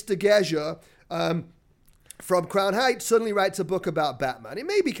 Mr. Gesher, from Crown Heights suddenly writes a book about Batman. It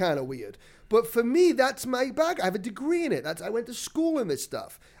may be kind of weird. But for me, that's my bag. I have a degree in it. I went to school in this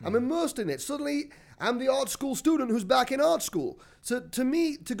stuff. I'm immersed in it. Suddenly, I'm the art school student who's back in art school. So to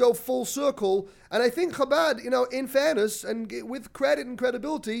me, to go full circle, and I think Chabad, in fairness and with credit and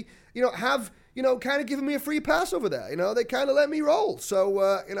credibility, have, kind of given me a free pass over there. They kind of let me roll. So,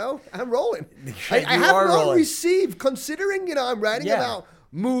 I'm rolling. I have not received, considering, I'm writing about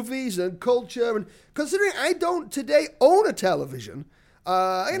movies and culture, and considering I don't today own a television, you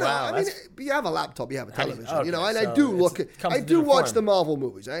have a laptop, you have a television, and I do watch the Marvel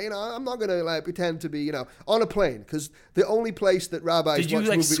movies. I'm not going to pretend to be, on a plane, because the only place that rabbis Did you watch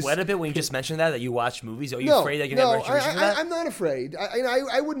movies... sweat a bit when you just mentioned that you watch movies? Are you afraid that you're never introduced to that? I'm not afraid.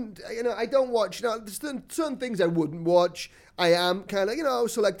 I wouldn't, I don't watch, there's certain things I wouldn't watch. I am kind of,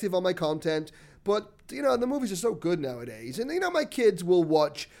 selective on my content. But, the movies are so good nowadays. And, my kids will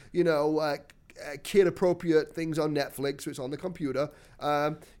watch, kid-appropriate things on Netflix, so it's on the computer.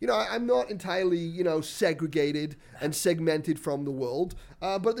 I'm not entirely, segregated and segmented from the world.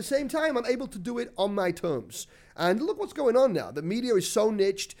 But at the same time, I'm able to do it on my terms. And look what's going on now. The media is so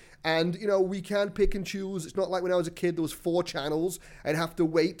niched, and, we can't pick and choose. It's not like when I was a kid, there was 4 channels. I'd have to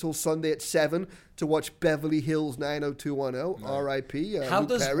wait till Sunday at 7 to watch Beverly Hills 90210, R.I.P. How Luke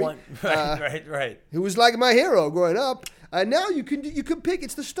does Perry, one... Right. who was like my hero growing up. And now you can pick.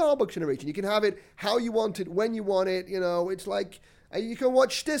 It's the Starbucks generation. You can have it how you want it, when you want it. It's like you can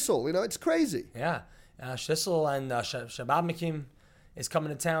watch Shtisel. It's crazy. Yeah. Shtisel and Shabbat is coming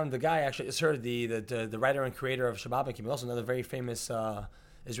to town. The guy actually just heard the writer and creator of Shabbat also another very famous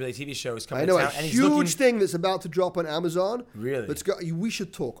Israeli TV show is coming to town. I know a huge thing that's about to drop on Amazon. Really? We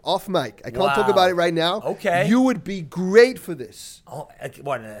should talk off mic. I can't talk about it right now. Okay. You would be great for this. Oh,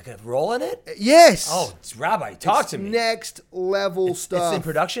 what? Like a role in it? Yes. Oh, it's Rabbi. Talk to me. Next level stuff. It's in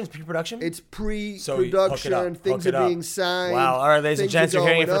production. It's pre-production. It's pre-production. Things are being signed. Wow. All right, ladies and gents, you're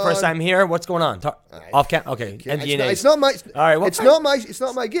hearing it for the first time here. What's going on? Off cam. Okay. NDA. It's not my. All right. Well, it's not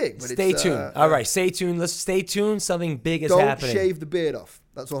my gig. But stay tuned. All right. Stay tuned. Let's stay tuned. Something big is happening. Don't shave the beard off.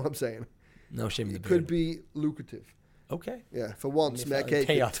 That's all I'm saying. No shaving the beard. It could be lucrative. Okay. Yeah, for once, Matt K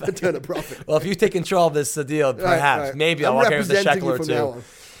could turn a profit. Well, if you take control of this deal, perhaps, right. maybe I'll walk here with a shekel or two.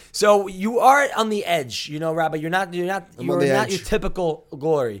 So you are on the edge, Rabbi. You're not your typical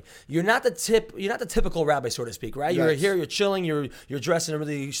glory. You're not the typical rabbi, so to speak, right? You're here, you're chilling, you're dressed in a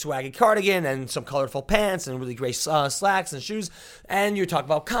really swaggy cardigan and some colorful pants and really great slacks and shoes, and you're talking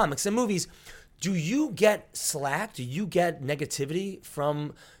about comics and movies. Do you get slack? Do you get negativity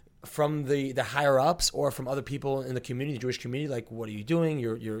from the higher ups or from other people in the community, the Jewish community? Like, what are you doing?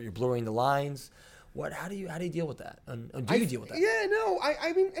 You're blurring the lines. How do you deal with that? And do you deal with that? Yeah, no,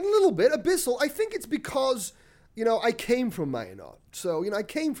 I mean a little bit, abyssal. I think it's because I came from Mayanot, so I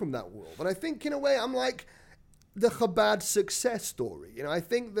came from that world, and I think in a way I'm like the Chabad success story. I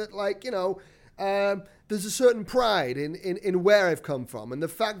think that there's a certain pride in where I've come from, and the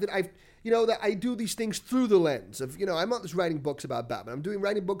fact that that I do these things through the lens of, I'm not just writing books about Batman. I'm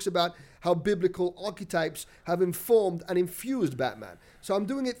writing books about how biblical archetypes have informed and infused Batman. So I'm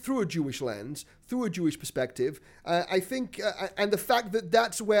doing it through a Jewish lens, through a Jewish perspective. I think, and the fact that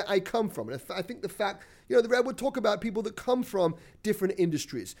that's where I come from. And I think the fact, the Rebbe would talk about people that come from different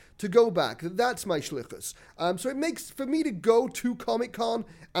industries. To go back, that's my shlichus. So it makes, for me to go to Comic-Con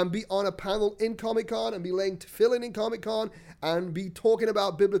and be on a panel in Comic-Con and be laying tefillin in Comic-Con and be talking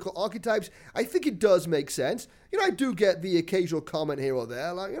about biblical archetypes, I think it does make sense. I do get the occasional comment here or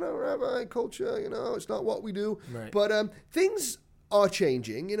there, like, Rabbi culture, it's not what we do. Right. But things are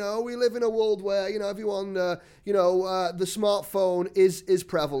changing. We live in a world where, everyone, the smartphone is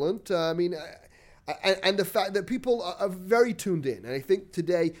prevalent. And the fact that people are very tuned in, and I think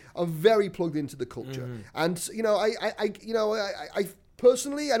today are very plugged into the culture. Mm-hmm. And I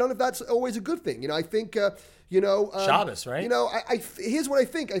personally, I don't know if that's always a good thing. I think Shabbos, right? Here's what I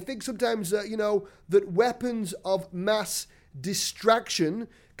think. I think sometimes that weapons of mass distraction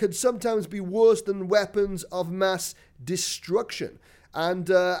could sometimes be worse than weapons of mass destruction. And,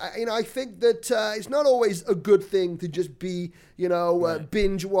 I think that it's not always a good thing to just be,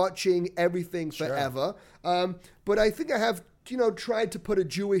 binge watching everything forever. Sure. But I think I have, tried to put a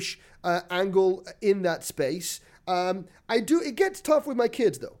Jewish angle in that space. It gets tough with my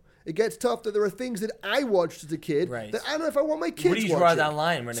kids, though. It gets tough that there are things that I watched as a kid that I don't know if I want my kids watching. Where do you draw that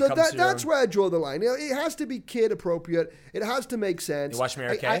line when it comes to that's where I draw the line. It has to be kid appropriate. It has to make sense. You watch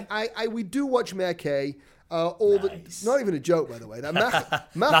Mayor K? We do watch Mayor K. Not even a joke, by the way. That Macha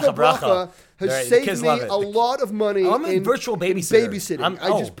Macha Bracha has saved me a lot of money in virtual babysitting.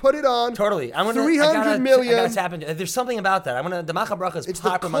 I just put it on. Totally. I'm gonna 300 million. I gotta tap into. There's something about that. The Macha Bracha is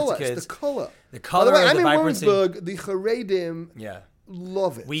popular amongst the kids. It's the color. The color. By the way, I'm in Warrensburg. The Haredim. Yeah.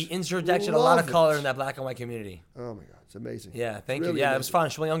 Love it. We interjected a lot of color in that black and white community. Oh my God, it's amazing. Yeah, thank you. Really Yeah, amazing. It was fun.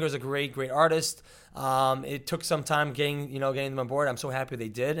 Shmuel Younger is a great artist. It took some time getting them on board. I'm so happy they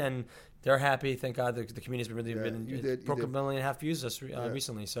did, and they're happy. Thank God the community's broke 1.5 million views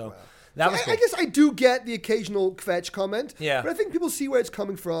recently. So that was cool. I guess I do get the occasional kvetch comment. Yeah. But I think people see where it's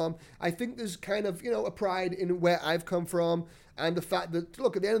coming from. I think there's kind of a pride in where I've come from. And the fact that,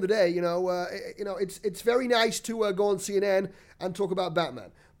 look, at the end of the day, it's very nice to go on CNN and talk about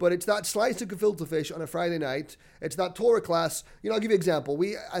Batman. But it's that slice of gefilte fish on a Friday night. It's that Torah class. I'll give you an example.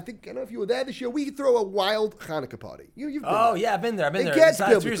 I don't know if you were there this year. We throw a wild Hanukkah party. You've been there. Yeah, I've been there. It gets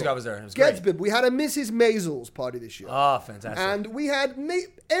biblical. 3 years ago I was there. It was Gets great. biblical. We had a Mrs. Maisels party this year. Oh, fantastic. And we had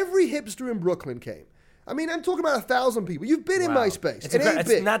every hipster in Brooklyn came. I mean, I'm talking about 1,000 people. You've been in my space. It ain't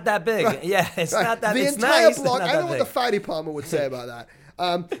big. It's not that big. Right. Yeah, it's not that big. The entire block. I don't know what the fire department would say about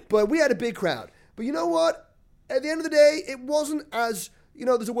that. But we had a big crowd. But you know what? At the end of the day, it wasn't as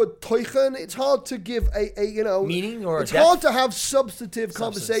there's a word toichen. It's hard to give a meaning or it's depth? hard to have substantive Substance,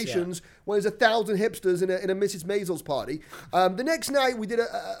 conversations when there's 1,000 hipsters in a Mrs. Maisel's party. The next night we did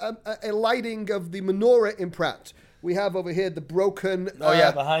a lighting of the menorah in Pratt. We have over here the broken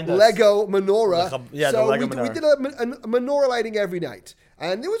behind us. Lego menorah. The Lego menorah. We did a menorah lighting every night,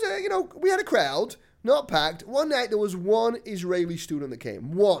 and there was we had a crowd, not packed. One night there was one Israeli student that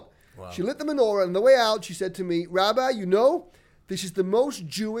came. One. Wow. She lit the menorah, and on the way out she said to me, "Rabbi, this is the most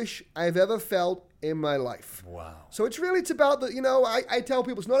Jewish I've ever felt in my life." Wow. So it's about I tell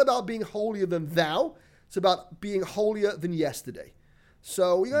people it's not about being holier than thou. It's about being holier than yesterday.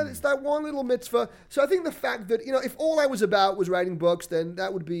 So it's that one little mitzvah. So I think the fact that if all I was about was writing books, then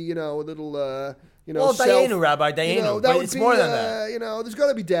that would be a little well, Dayenu, Rabbi, Dayenu, but it's more than that. There's got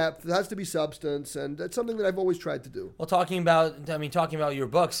to be depth. There has to be substance, and that's something that I've always tried to do. Well, talking about your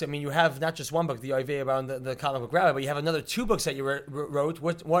books, you have not just one book, the Oivei about the comic book Rabbi, but you have another 2 books that you wrote.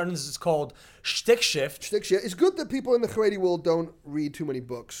 One is called Shtick Shift. Shtick Shift. It's good that people in the Haredi world don't read too many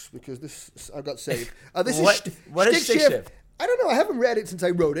books, because I got saved. This what is Shtick Shift? I don't know. I haven't read it since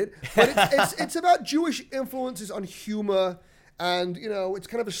I wrote it, but it's about Jewish influences on humor. And, it's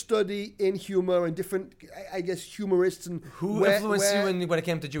kind of a study in humor and different, I guess, humorists. And who influenced you when it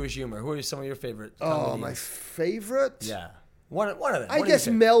came to Jewish humor? Who are some of your favorite comedians? My favorite? Yeah. One of them. I guess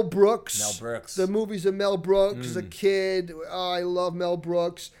Mel Brooks. Mel Brooks. The movies of Mel Brooks as a kid. Oh, I love Mel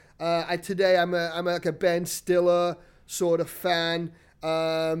Brooks. Today I'm like a Ben Stiller sort of fan.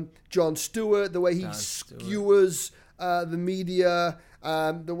 Jon Stewart, the way he skewers the media,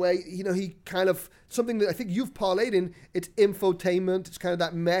 the way, he kind of... Something that I think you've parlayed in, it's infotainment. It's kind of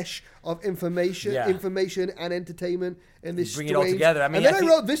that mesh of information and entertainment in this bring it all together. And then I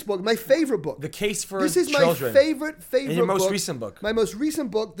wrote this book, my favorite book. The Case for This is Children. my favorite and your most book. recent book. My most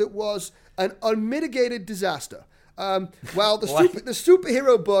recent book that was an unmitigated disaster. While the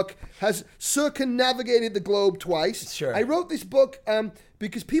superhero book has circumnavigated the globe twice. Sure. I wrote this book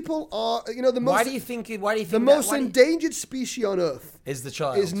because people are, the most... Why do you think the most endangered species on Earth is the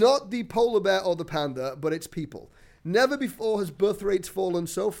child? Is not the polar bear or the panda, but it's people. Never before has birth rates fallen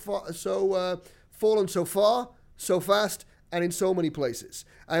so far, so fast, and in so many places.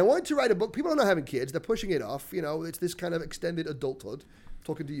 I wanted to write a book. People are not having kids; they're pushing it off. It's this kind of extended adulthood.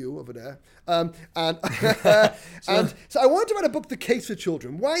 Talking to you over there. And so I wanted to write a book, The Case for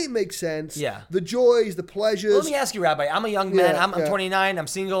Children. Why it makes sense. Yeah. The joys, the pleasures. Let me ask you, Rabbi. I'm a young man. I'm 29. I'm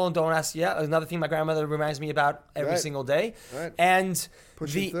single. And don't ask. Yeah, another thing my grandmother reminds me about every single day. Right. And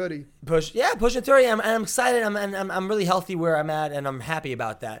pushing 30. Pushing 30. I'm excited. I'm really healthy where I'm at, and I'm happy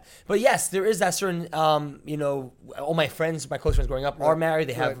about that. But yes, there is that certain. All my friends, my close friends growing up, are married.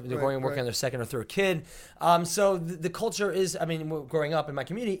 They're going and working on their second or third kid. So the culture is. Growing up in my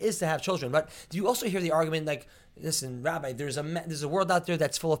community is to have children. But do you also hear the argument like, listen, Rabbi, there's a world out there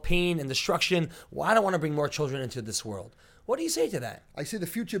that's full of pain and destruction. Well, I don't want to bring more children into this world. What do you say to that? I say the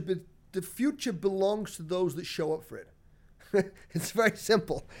future belongs to those that show up for it. It's very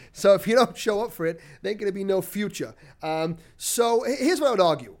simple. So if you don't show up for it, there ain't going to be no future. So here's what I would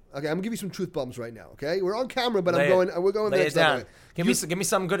argue. Okay, I'm going to give you some truth bombs right now. Okay, we're on camera, but we're going the next level. Give me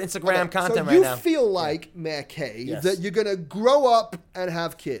some good Instagram content right now. So you feel like, Mayor K, that you're going to grow up and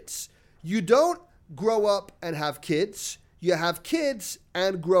have kids. You don't grow up and have kids. You have kids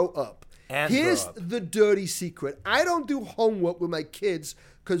and grow up. Here's the dirty secret. I don't do homework with my kids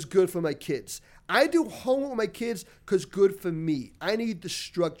because good for my kids. I do homework with my kids because good for me. I need the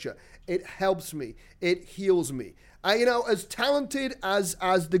structure. It helps me. It heals me. As talented as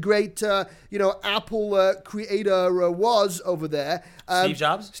the great, Apple creator was over there.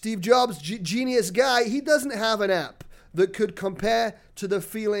 Steve Jobs, genius guy. He doesn't have an app that could compare to the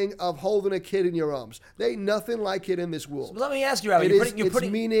feeling of holding a kid in your arms. There ain't nothing like it in this world. So let me ask you, Rabbi. It's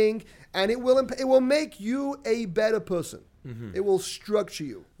meaning, and it will make you a better person. Mm-hmm. It will structure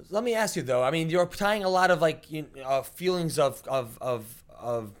you. Let me ask you though. You're tying a lot of feelings of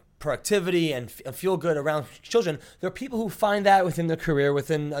productivity and feel good around children. There are people who find that within their career,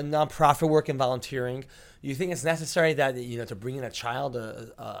 within nonprofit work and volunteering. You think it's necessary that to bring in a child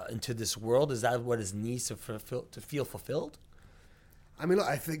into this world? Is that what is needs to feel fulfilled? Look,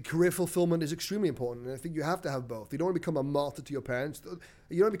 I think career fulfillment is extremely important, and I think you have to have both. You don't want to become a martyr to your parents.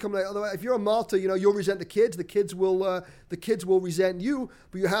 You don't become otherwise. If you're a martyr, you'll resent the kids. The kids will resent you.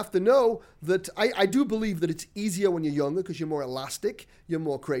 But you have to know that I do believe that it's easier when you're younger because you're more elastic, you're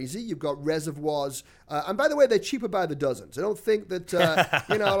more crazy. You've got reservoirs, and by the way, they're cheaper by the dozens. I don't think that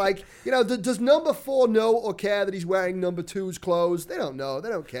does number 4 know or care that he's wearing number 2's clothes? They don't know. They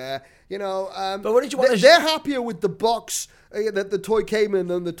don't care. But what did you want? They're happier with the box that the toy came in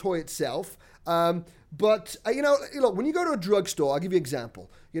than the toy itself. But, look, when you go to a drugstore, I'll give you an example.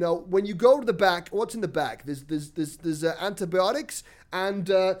 When you go to the back, what's in the back? There's antibiotics and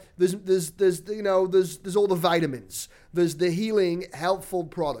there's all the vitamins. There's the healing, helpful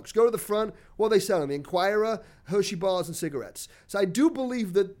products. Go to the front, what are they selling? The Inquirer, Hershey bars, and cigarettes. So I do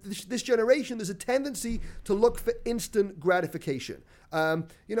believe that this generation, there's a tendency to look for instant gratification.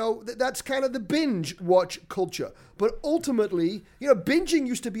 That's kind of the binge watch culture. But ultimately, binging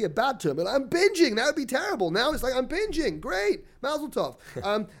used to be a bad term. I'm binging, that would be terrible. Now it's like, I'm binging, great, mazel tov.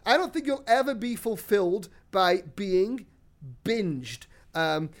 I don't think you'll ever be fulfilled by being binged.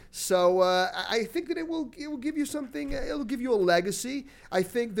 So I think that it will give you something. It'll give you a legacy. I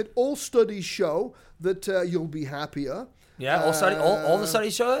think that all studies show that you'll be happier. Yeah, all the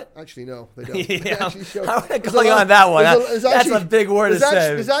studies show it? Actually, no, they don't. Yeah, I'm going on that one. That's a big word to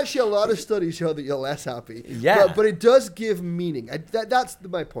say. There's actually a lot of studies show that you're less happy. Yeah. But it does give meaning. That's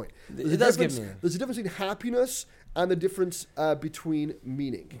my point. It does give meaning. There's a difference between happiness and the difference between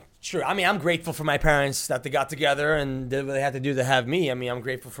meaning. Sure. I mean, I'm grateful for my parents that they got together and did what they had to do to have me. I mean, I'm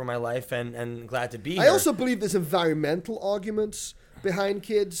grateful for my life and glad to be here. I also believe there's environmental arguments behind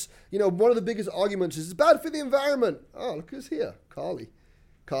kids. One of the biggest arguments is it's bad for the environment. Oh, look who's here. Carly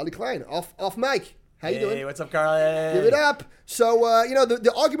Klein, off mic. How you doing? Hey, what's up, Carly? Give it up. So,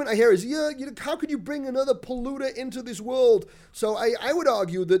 the argument I hear is, how could you bring another polluter into this world? So I would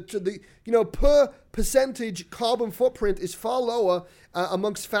argue that the per percentage carbon footprint is far lower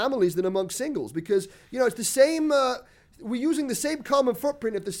amongst families than amongst singles because, it's the same... we're using the same carbon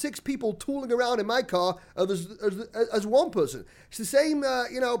footprint if there's 6 people tooling around in my car as one person. It's the same,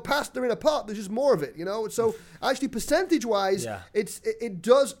 pasta in a pot. There's just more of it, So actually, percentage-wise, it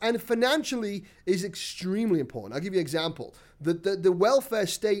does, and financially is extremely important. I'll give you an example. The welfare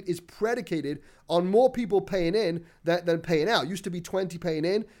state is predicated on more people paying in than paying out. It used to be 20 paying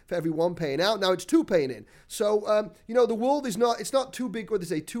in for every 1 paying out. Now it's 2 paying in. So, the world is not too big, what they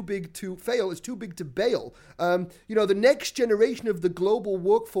say, too big to fail. It's too big to bail. The next generation of the global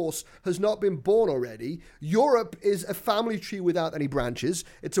workforce has not been born already. Europe is a family tree without any branches.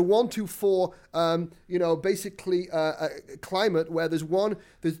 It's a 1-2-4, basically climate where there's one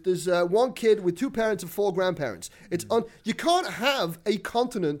kid with 2 parents and 4 grandparents. You can't have a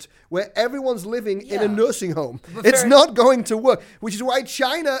continent where everyone's living in a nursing home. It's not going to work, which is why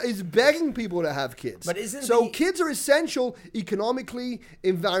China is begging people to have kids. But kids are essential economically,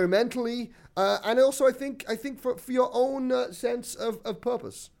 environmentally, and also I think for your own sense of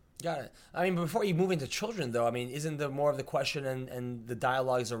purpose. Got it. I mean, before you move into children, though, I mean, isn't there more of the question and the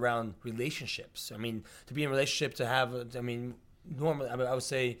dialogues around relationships? I mean, to be in a relationship, to have, normally, I would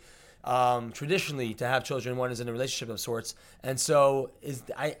say, traditionally, to have children, one is in a relationship of sorts, and so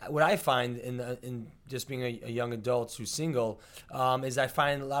what I find in just being a young adult who's single is I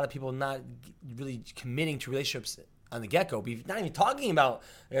find a lot of people not really committing to relationships on the get-go, not even talking about,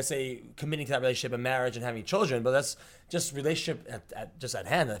 let's say, committing to that relationship and marriage and having children, but that's just relationship at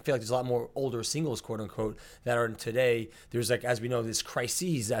hand. I feel like there's a lot more older singles, quote unquote, that are today. There's as we know, this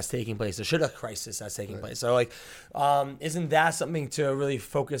crises that's taking place. There should a crisis that's taking place. So isn't that something to really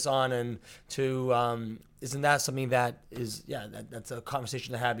focus on and to, isn't that something that is, that's a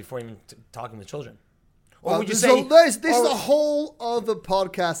conversation to have before even talking to children? Or would you say... This is a whole other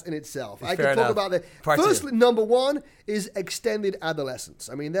podcast in itself. I could talk about that. Firstly, number one is extended adolescence.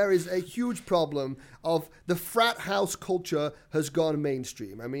 I mean, there is a huge problem of the frat house culture has gone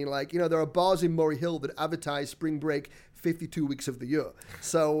mainstream. I mean, there are bars in Murray Hill that advertise spring break 52 weeks of the year.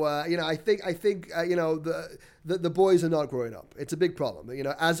 So, I think the boys are not growing up. It's a big problem.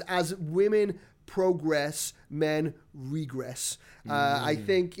 As women progress, men regress. I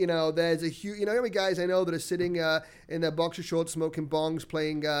think, there's a huge, how many guys I know that are sitting in their boxer shorts, smoking bongs,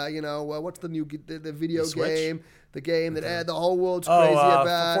 playing, what's the new, the video game? The game that the whole world's crazy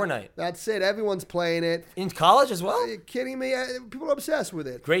about. Fortnite. That's it. Everyone's playing it. In college as well? Are you kidding me? People are obsessed with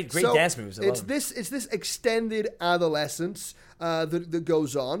it. Great dance moves. It's this extended adolescence that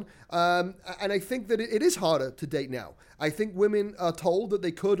goes on. And I think that it is harder to date now. I think women are told that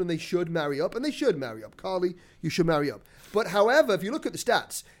they could and they should marry up, and they should marry up. Carly, you should marry up. But however, if you look at the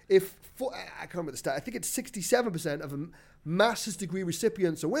stats, I can't remember the stat, I think it's 67% of master's degree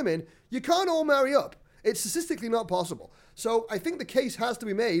recipients are women, you can't all marry up. It's statistically not possible. So I think the case has to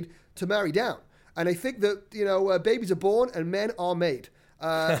be made to marry down. And I think that, babies are born and men are made.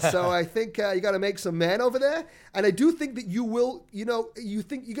 So I think you got to make some man over there. And I do think that you will, you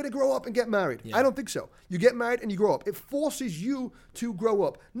think you're going to grow up and get married. Yeah. I don't think so. You get married and you grow up. It forces you to grow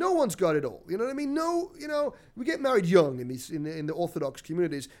up. No one's got it all. You know what I mean? No, we get married young in the Orthodox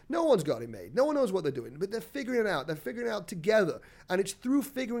communities. No one's got it made. No one knows what they're doing. But they're figuring it out. They're figuring it out together. And it's through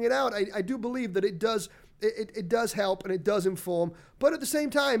figuring it out, I do believe that it does help and it does inform. But at the same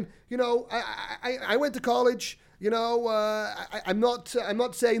time, I went to college. I'm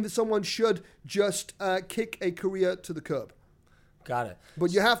not saying that someone should just kick a career to the curb. Got it.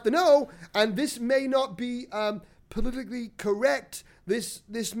 But you have to know, and this may not be politically correct. This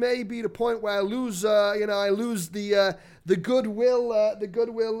may be the point where I lose the goodwill of the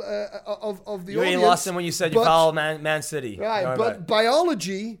audience. You ain't lost him when you said you follow Man City. Right, but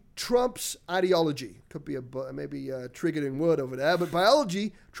biology trumps ideology. Could be maybe a triggering word over there, but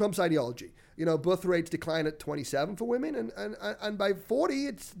biology trumps ideology. Birth rates decline at 27 for women, and by 40,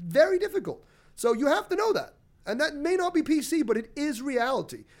 it's very difficult. So you have to know that. And that may not be PC, but it is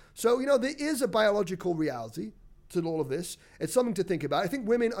reality. So, there is a biological reality to all of this. It's something to think about. I think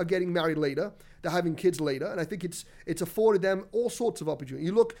women are getting married later. They're having kids later. And I think it's afforded them all sorts of opportunity.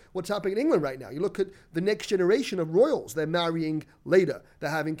 You look what's happening in England right now. You look at the next generation of royals. They're marrying later. They're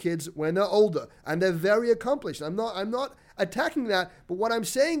having kids when they're older. And they're very accomplished. I'm not attacking that. But what I'm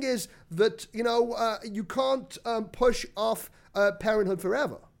saying is that, you can't push off parenthood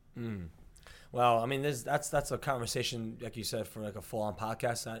forever. Mm. Well, I mean, that's a conversation, like you said, for like a full-on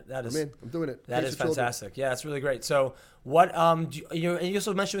podcast. I'm doing it. That is fantastic. Yeah, that's really great. So, what? You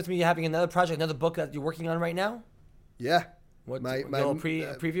also mentioned with me you're having another project, another book that you're working on right now. Yeah. What? My little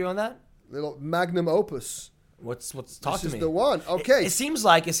preview on that. Little magnum opus. What's talk this to me? This is the one. Okay. It seems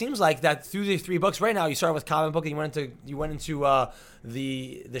like that through the 3 books right now. You started with comic book, and you went into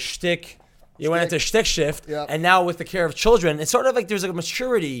the shtick. You went into shtick shift, yep. And now with the care of children, it's sort of like there's like a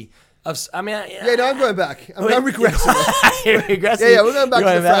maturity. No, I'm going back. I'm regressing. You're regressing? Yeah, we're going back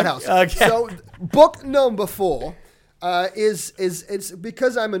to the frat house. Okay. So, book number 4 is it's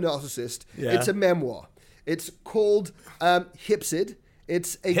because I'm a narcissist. Yeah. It's a memoir. It's called Hippest.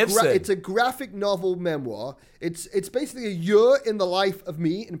 It's a graphic novel memoir. It's basically a year in the life of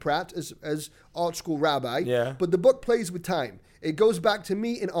me in Pratt as art school rabbi. Yeah. But the book plays with time. It goes back to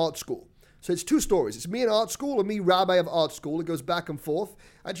me in art school. So it's 2 stories. It's me in art school and me rabbi of art school. It goes back and forth.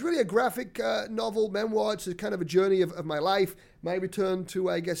 It's really a graphic novel memoir. It's a kind of a journey of my life, my return to,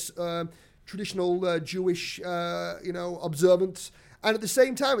 I guess, traditional Jewish, observance. And at the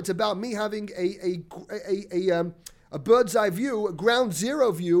same time, it's about me having a bird's eye view, a ground zero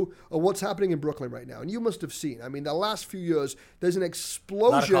view of what's happening in Brooklyn right now. And you must have seen, I mean, the last few years, there's an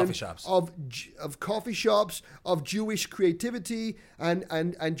explosion of coffee shops, of Jewish creativity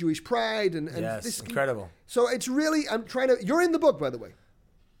and Jewish pride. And yes, this incredible. So it's really, you're in the book, by the way.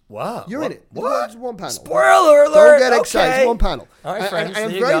 Wow. You're in it. What? It's one panel. Spoiler alert. Don't get excited. It's one panel. All right, friends. I'm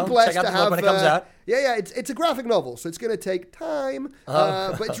very blessed to have when it comes out. Yeah. It's a graphic novel, so it's going to take time.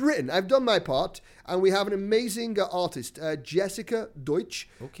 But it's written. I've done my part, and we have an amazing artist, Jessica Deutsch,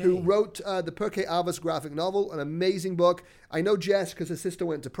 who wrote the Pirkei Avos graphic novel, an amazing book. I know Jess because her sister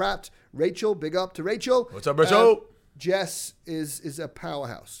went to Pratt. Rachel, big up to Rachel. What's up, Rachel? Jess is a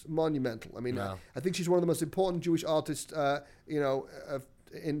powerhouse, monumental. I mean, I think she's one of the most important Jewish artists,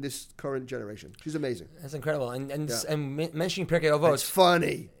 in this current generation. She's amazing. That's incredible. And mentioning Pirkei Avos. It's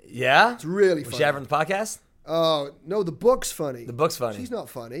funny. Yeah? It's really funny. Was she ever on the podcast? Oh, no, the book's funny. The book's funny. She's not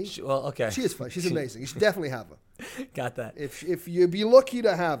funny. Okay. She is funny. She's amazing. You should definitely have her. Got that. If you'd be lucky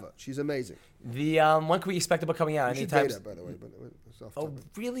to have her. She's amazing. When can we expect the book coming out? You should date her, by the way. Oh,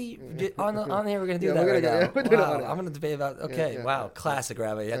 really? On here we're going to do that right now? Wow. I'm going to debate about... Okay, wow. Classic,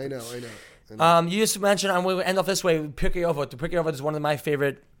 Rabbi. I know. You just mentioned, I'm going to end off this way, Pirkei Avot. The Pirkei Avot is one of my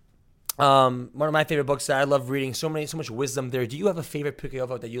favorite books that I love reading. So much wisdom there. Do you have a favorite Pirkei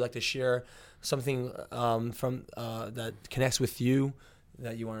Avot that you like to share? Something from that connects with you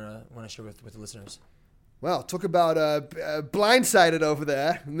that you want to share with the listeners? Well, talk about blindsided over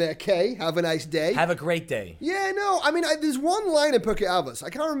there. Okay, have a nice day. Have a great day. Yeah, no, I mean, there's one line in Pirkei Avos. I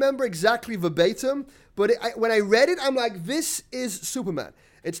can't remember exactly verbatim, but when I read it, I'm like, this is Superman.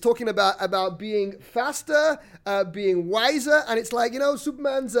 It's talking about being faster, being wiser, and it's like,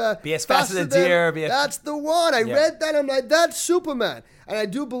 Superman's be as fast as a deer. That's the one. I read that, I'm like, that's Superman. And I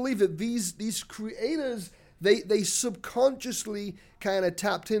do believe that these creators, they subconsciously kind of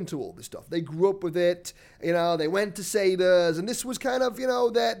tapped into all this stuff. They grew up with it. They went to Seder's, and this was kind of,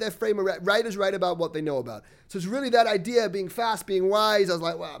 their frame of writers write about what they know about. So it's really that idea of being fast, being wise. I was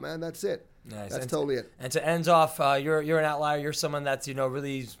like, wow, man, that's it. Nice. That's totally it. And to end off, you're an outlier. You're someone that's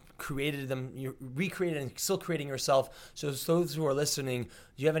really created them, you recreated and still creating yourself. So those who are listening, do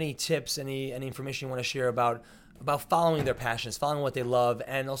you have any tips, any information you want to share about following their passions, following what they love,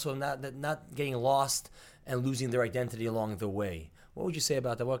 and also not getting lost and losing their identity along the way? What would you say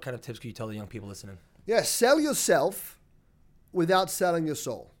about that? What kind of tips could you tell the young people listening? Yeah, sell yourself without selling your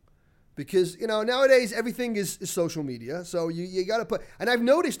soul. Because, nowadays everything is social media. So you got to put, and I've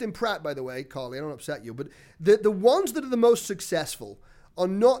noticed in Pratt, by the way, Carly, I don't upset you, but the ones that are the most successful are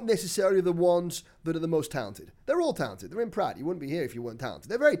not necessarily the ones that are the most talented. They're all talented. They're in Pratt. You wouldn't be here if you weren't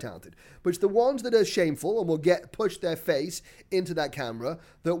talented. They're very talented. But it's the ones that are shameful and will push their face into that camera,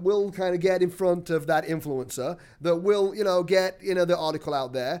 that will kind of get in front of that influencer, that will, get, the article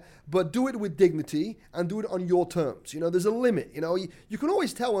out there, but do it with dignity and do it on your terms. There's a limit. You can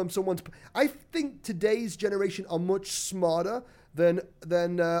always tell when someone's... I think today's generation are much smarter than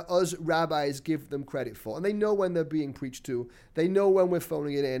us rabbis give them credit for. And they know when they're being preached to. They know when we're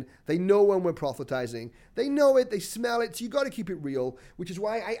phoning it in. They know when we're proselytizing. They know it. They smell it. So you got to keep it real, which is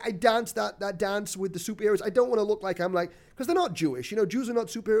why I dance that dance with the superheroes. I don't want to look like I'm like, because they're not Jewish. Jews are not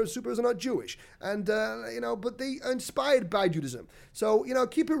superheroes. Superheroes are not Jewish. And, but they are inspired by Judaism. So,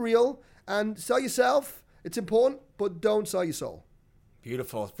 keep it real and sell yourself. It's important, but don't sell your soul.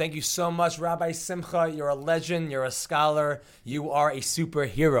 Beautiful. Thank you so much, Rabbi Simcha. You're a legend. You're a scholar. You are a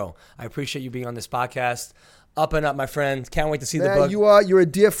superhero. I appreciate you being on this podcast. Up and up, my friend. Can't wait to see the book. You're a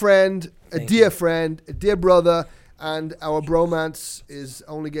dear friend, a dear brother, and our bromance is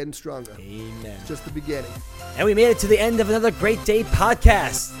only getting stronger. Amen. Just the beginning. And we made it to the end of another Great Day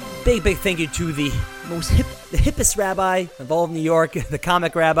podcast. Big thank you to the hippest rabbi of all of New York, the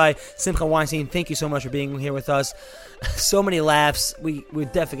comic rabbi, Simcha Weinstein. Thank you so much for being here with us. So many laughs. We're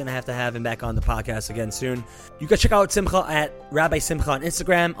definitely going to have him back on the podcast again soon. You can check out Simcha at Rabbi Simcha on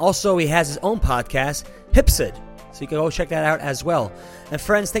Instagram. Also, he has his own podcast, Hippest. So you can go check that out as well. And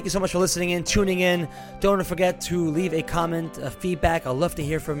friends, thank you so much for listening in, tuning in. Don't forget to leave a comment, a feedback. I'd love to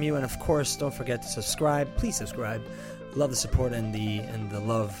hear from you. And of course, don't forget to subscribe. Please subscribe. Love the support and the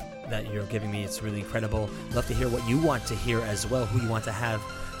love that you're giving me. It's really incredible. Love to hear what you want to hear as well, who you want to have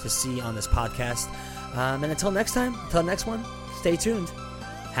to see on this podcast. And until next time, until next one, stay tuned.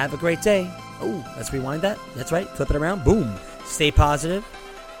 Have a great day. Oh, let's rewind that. That's right. Flip it around. Boom. Stay positive.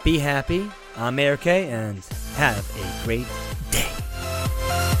 Be happy. I'm Mayor K, and have a great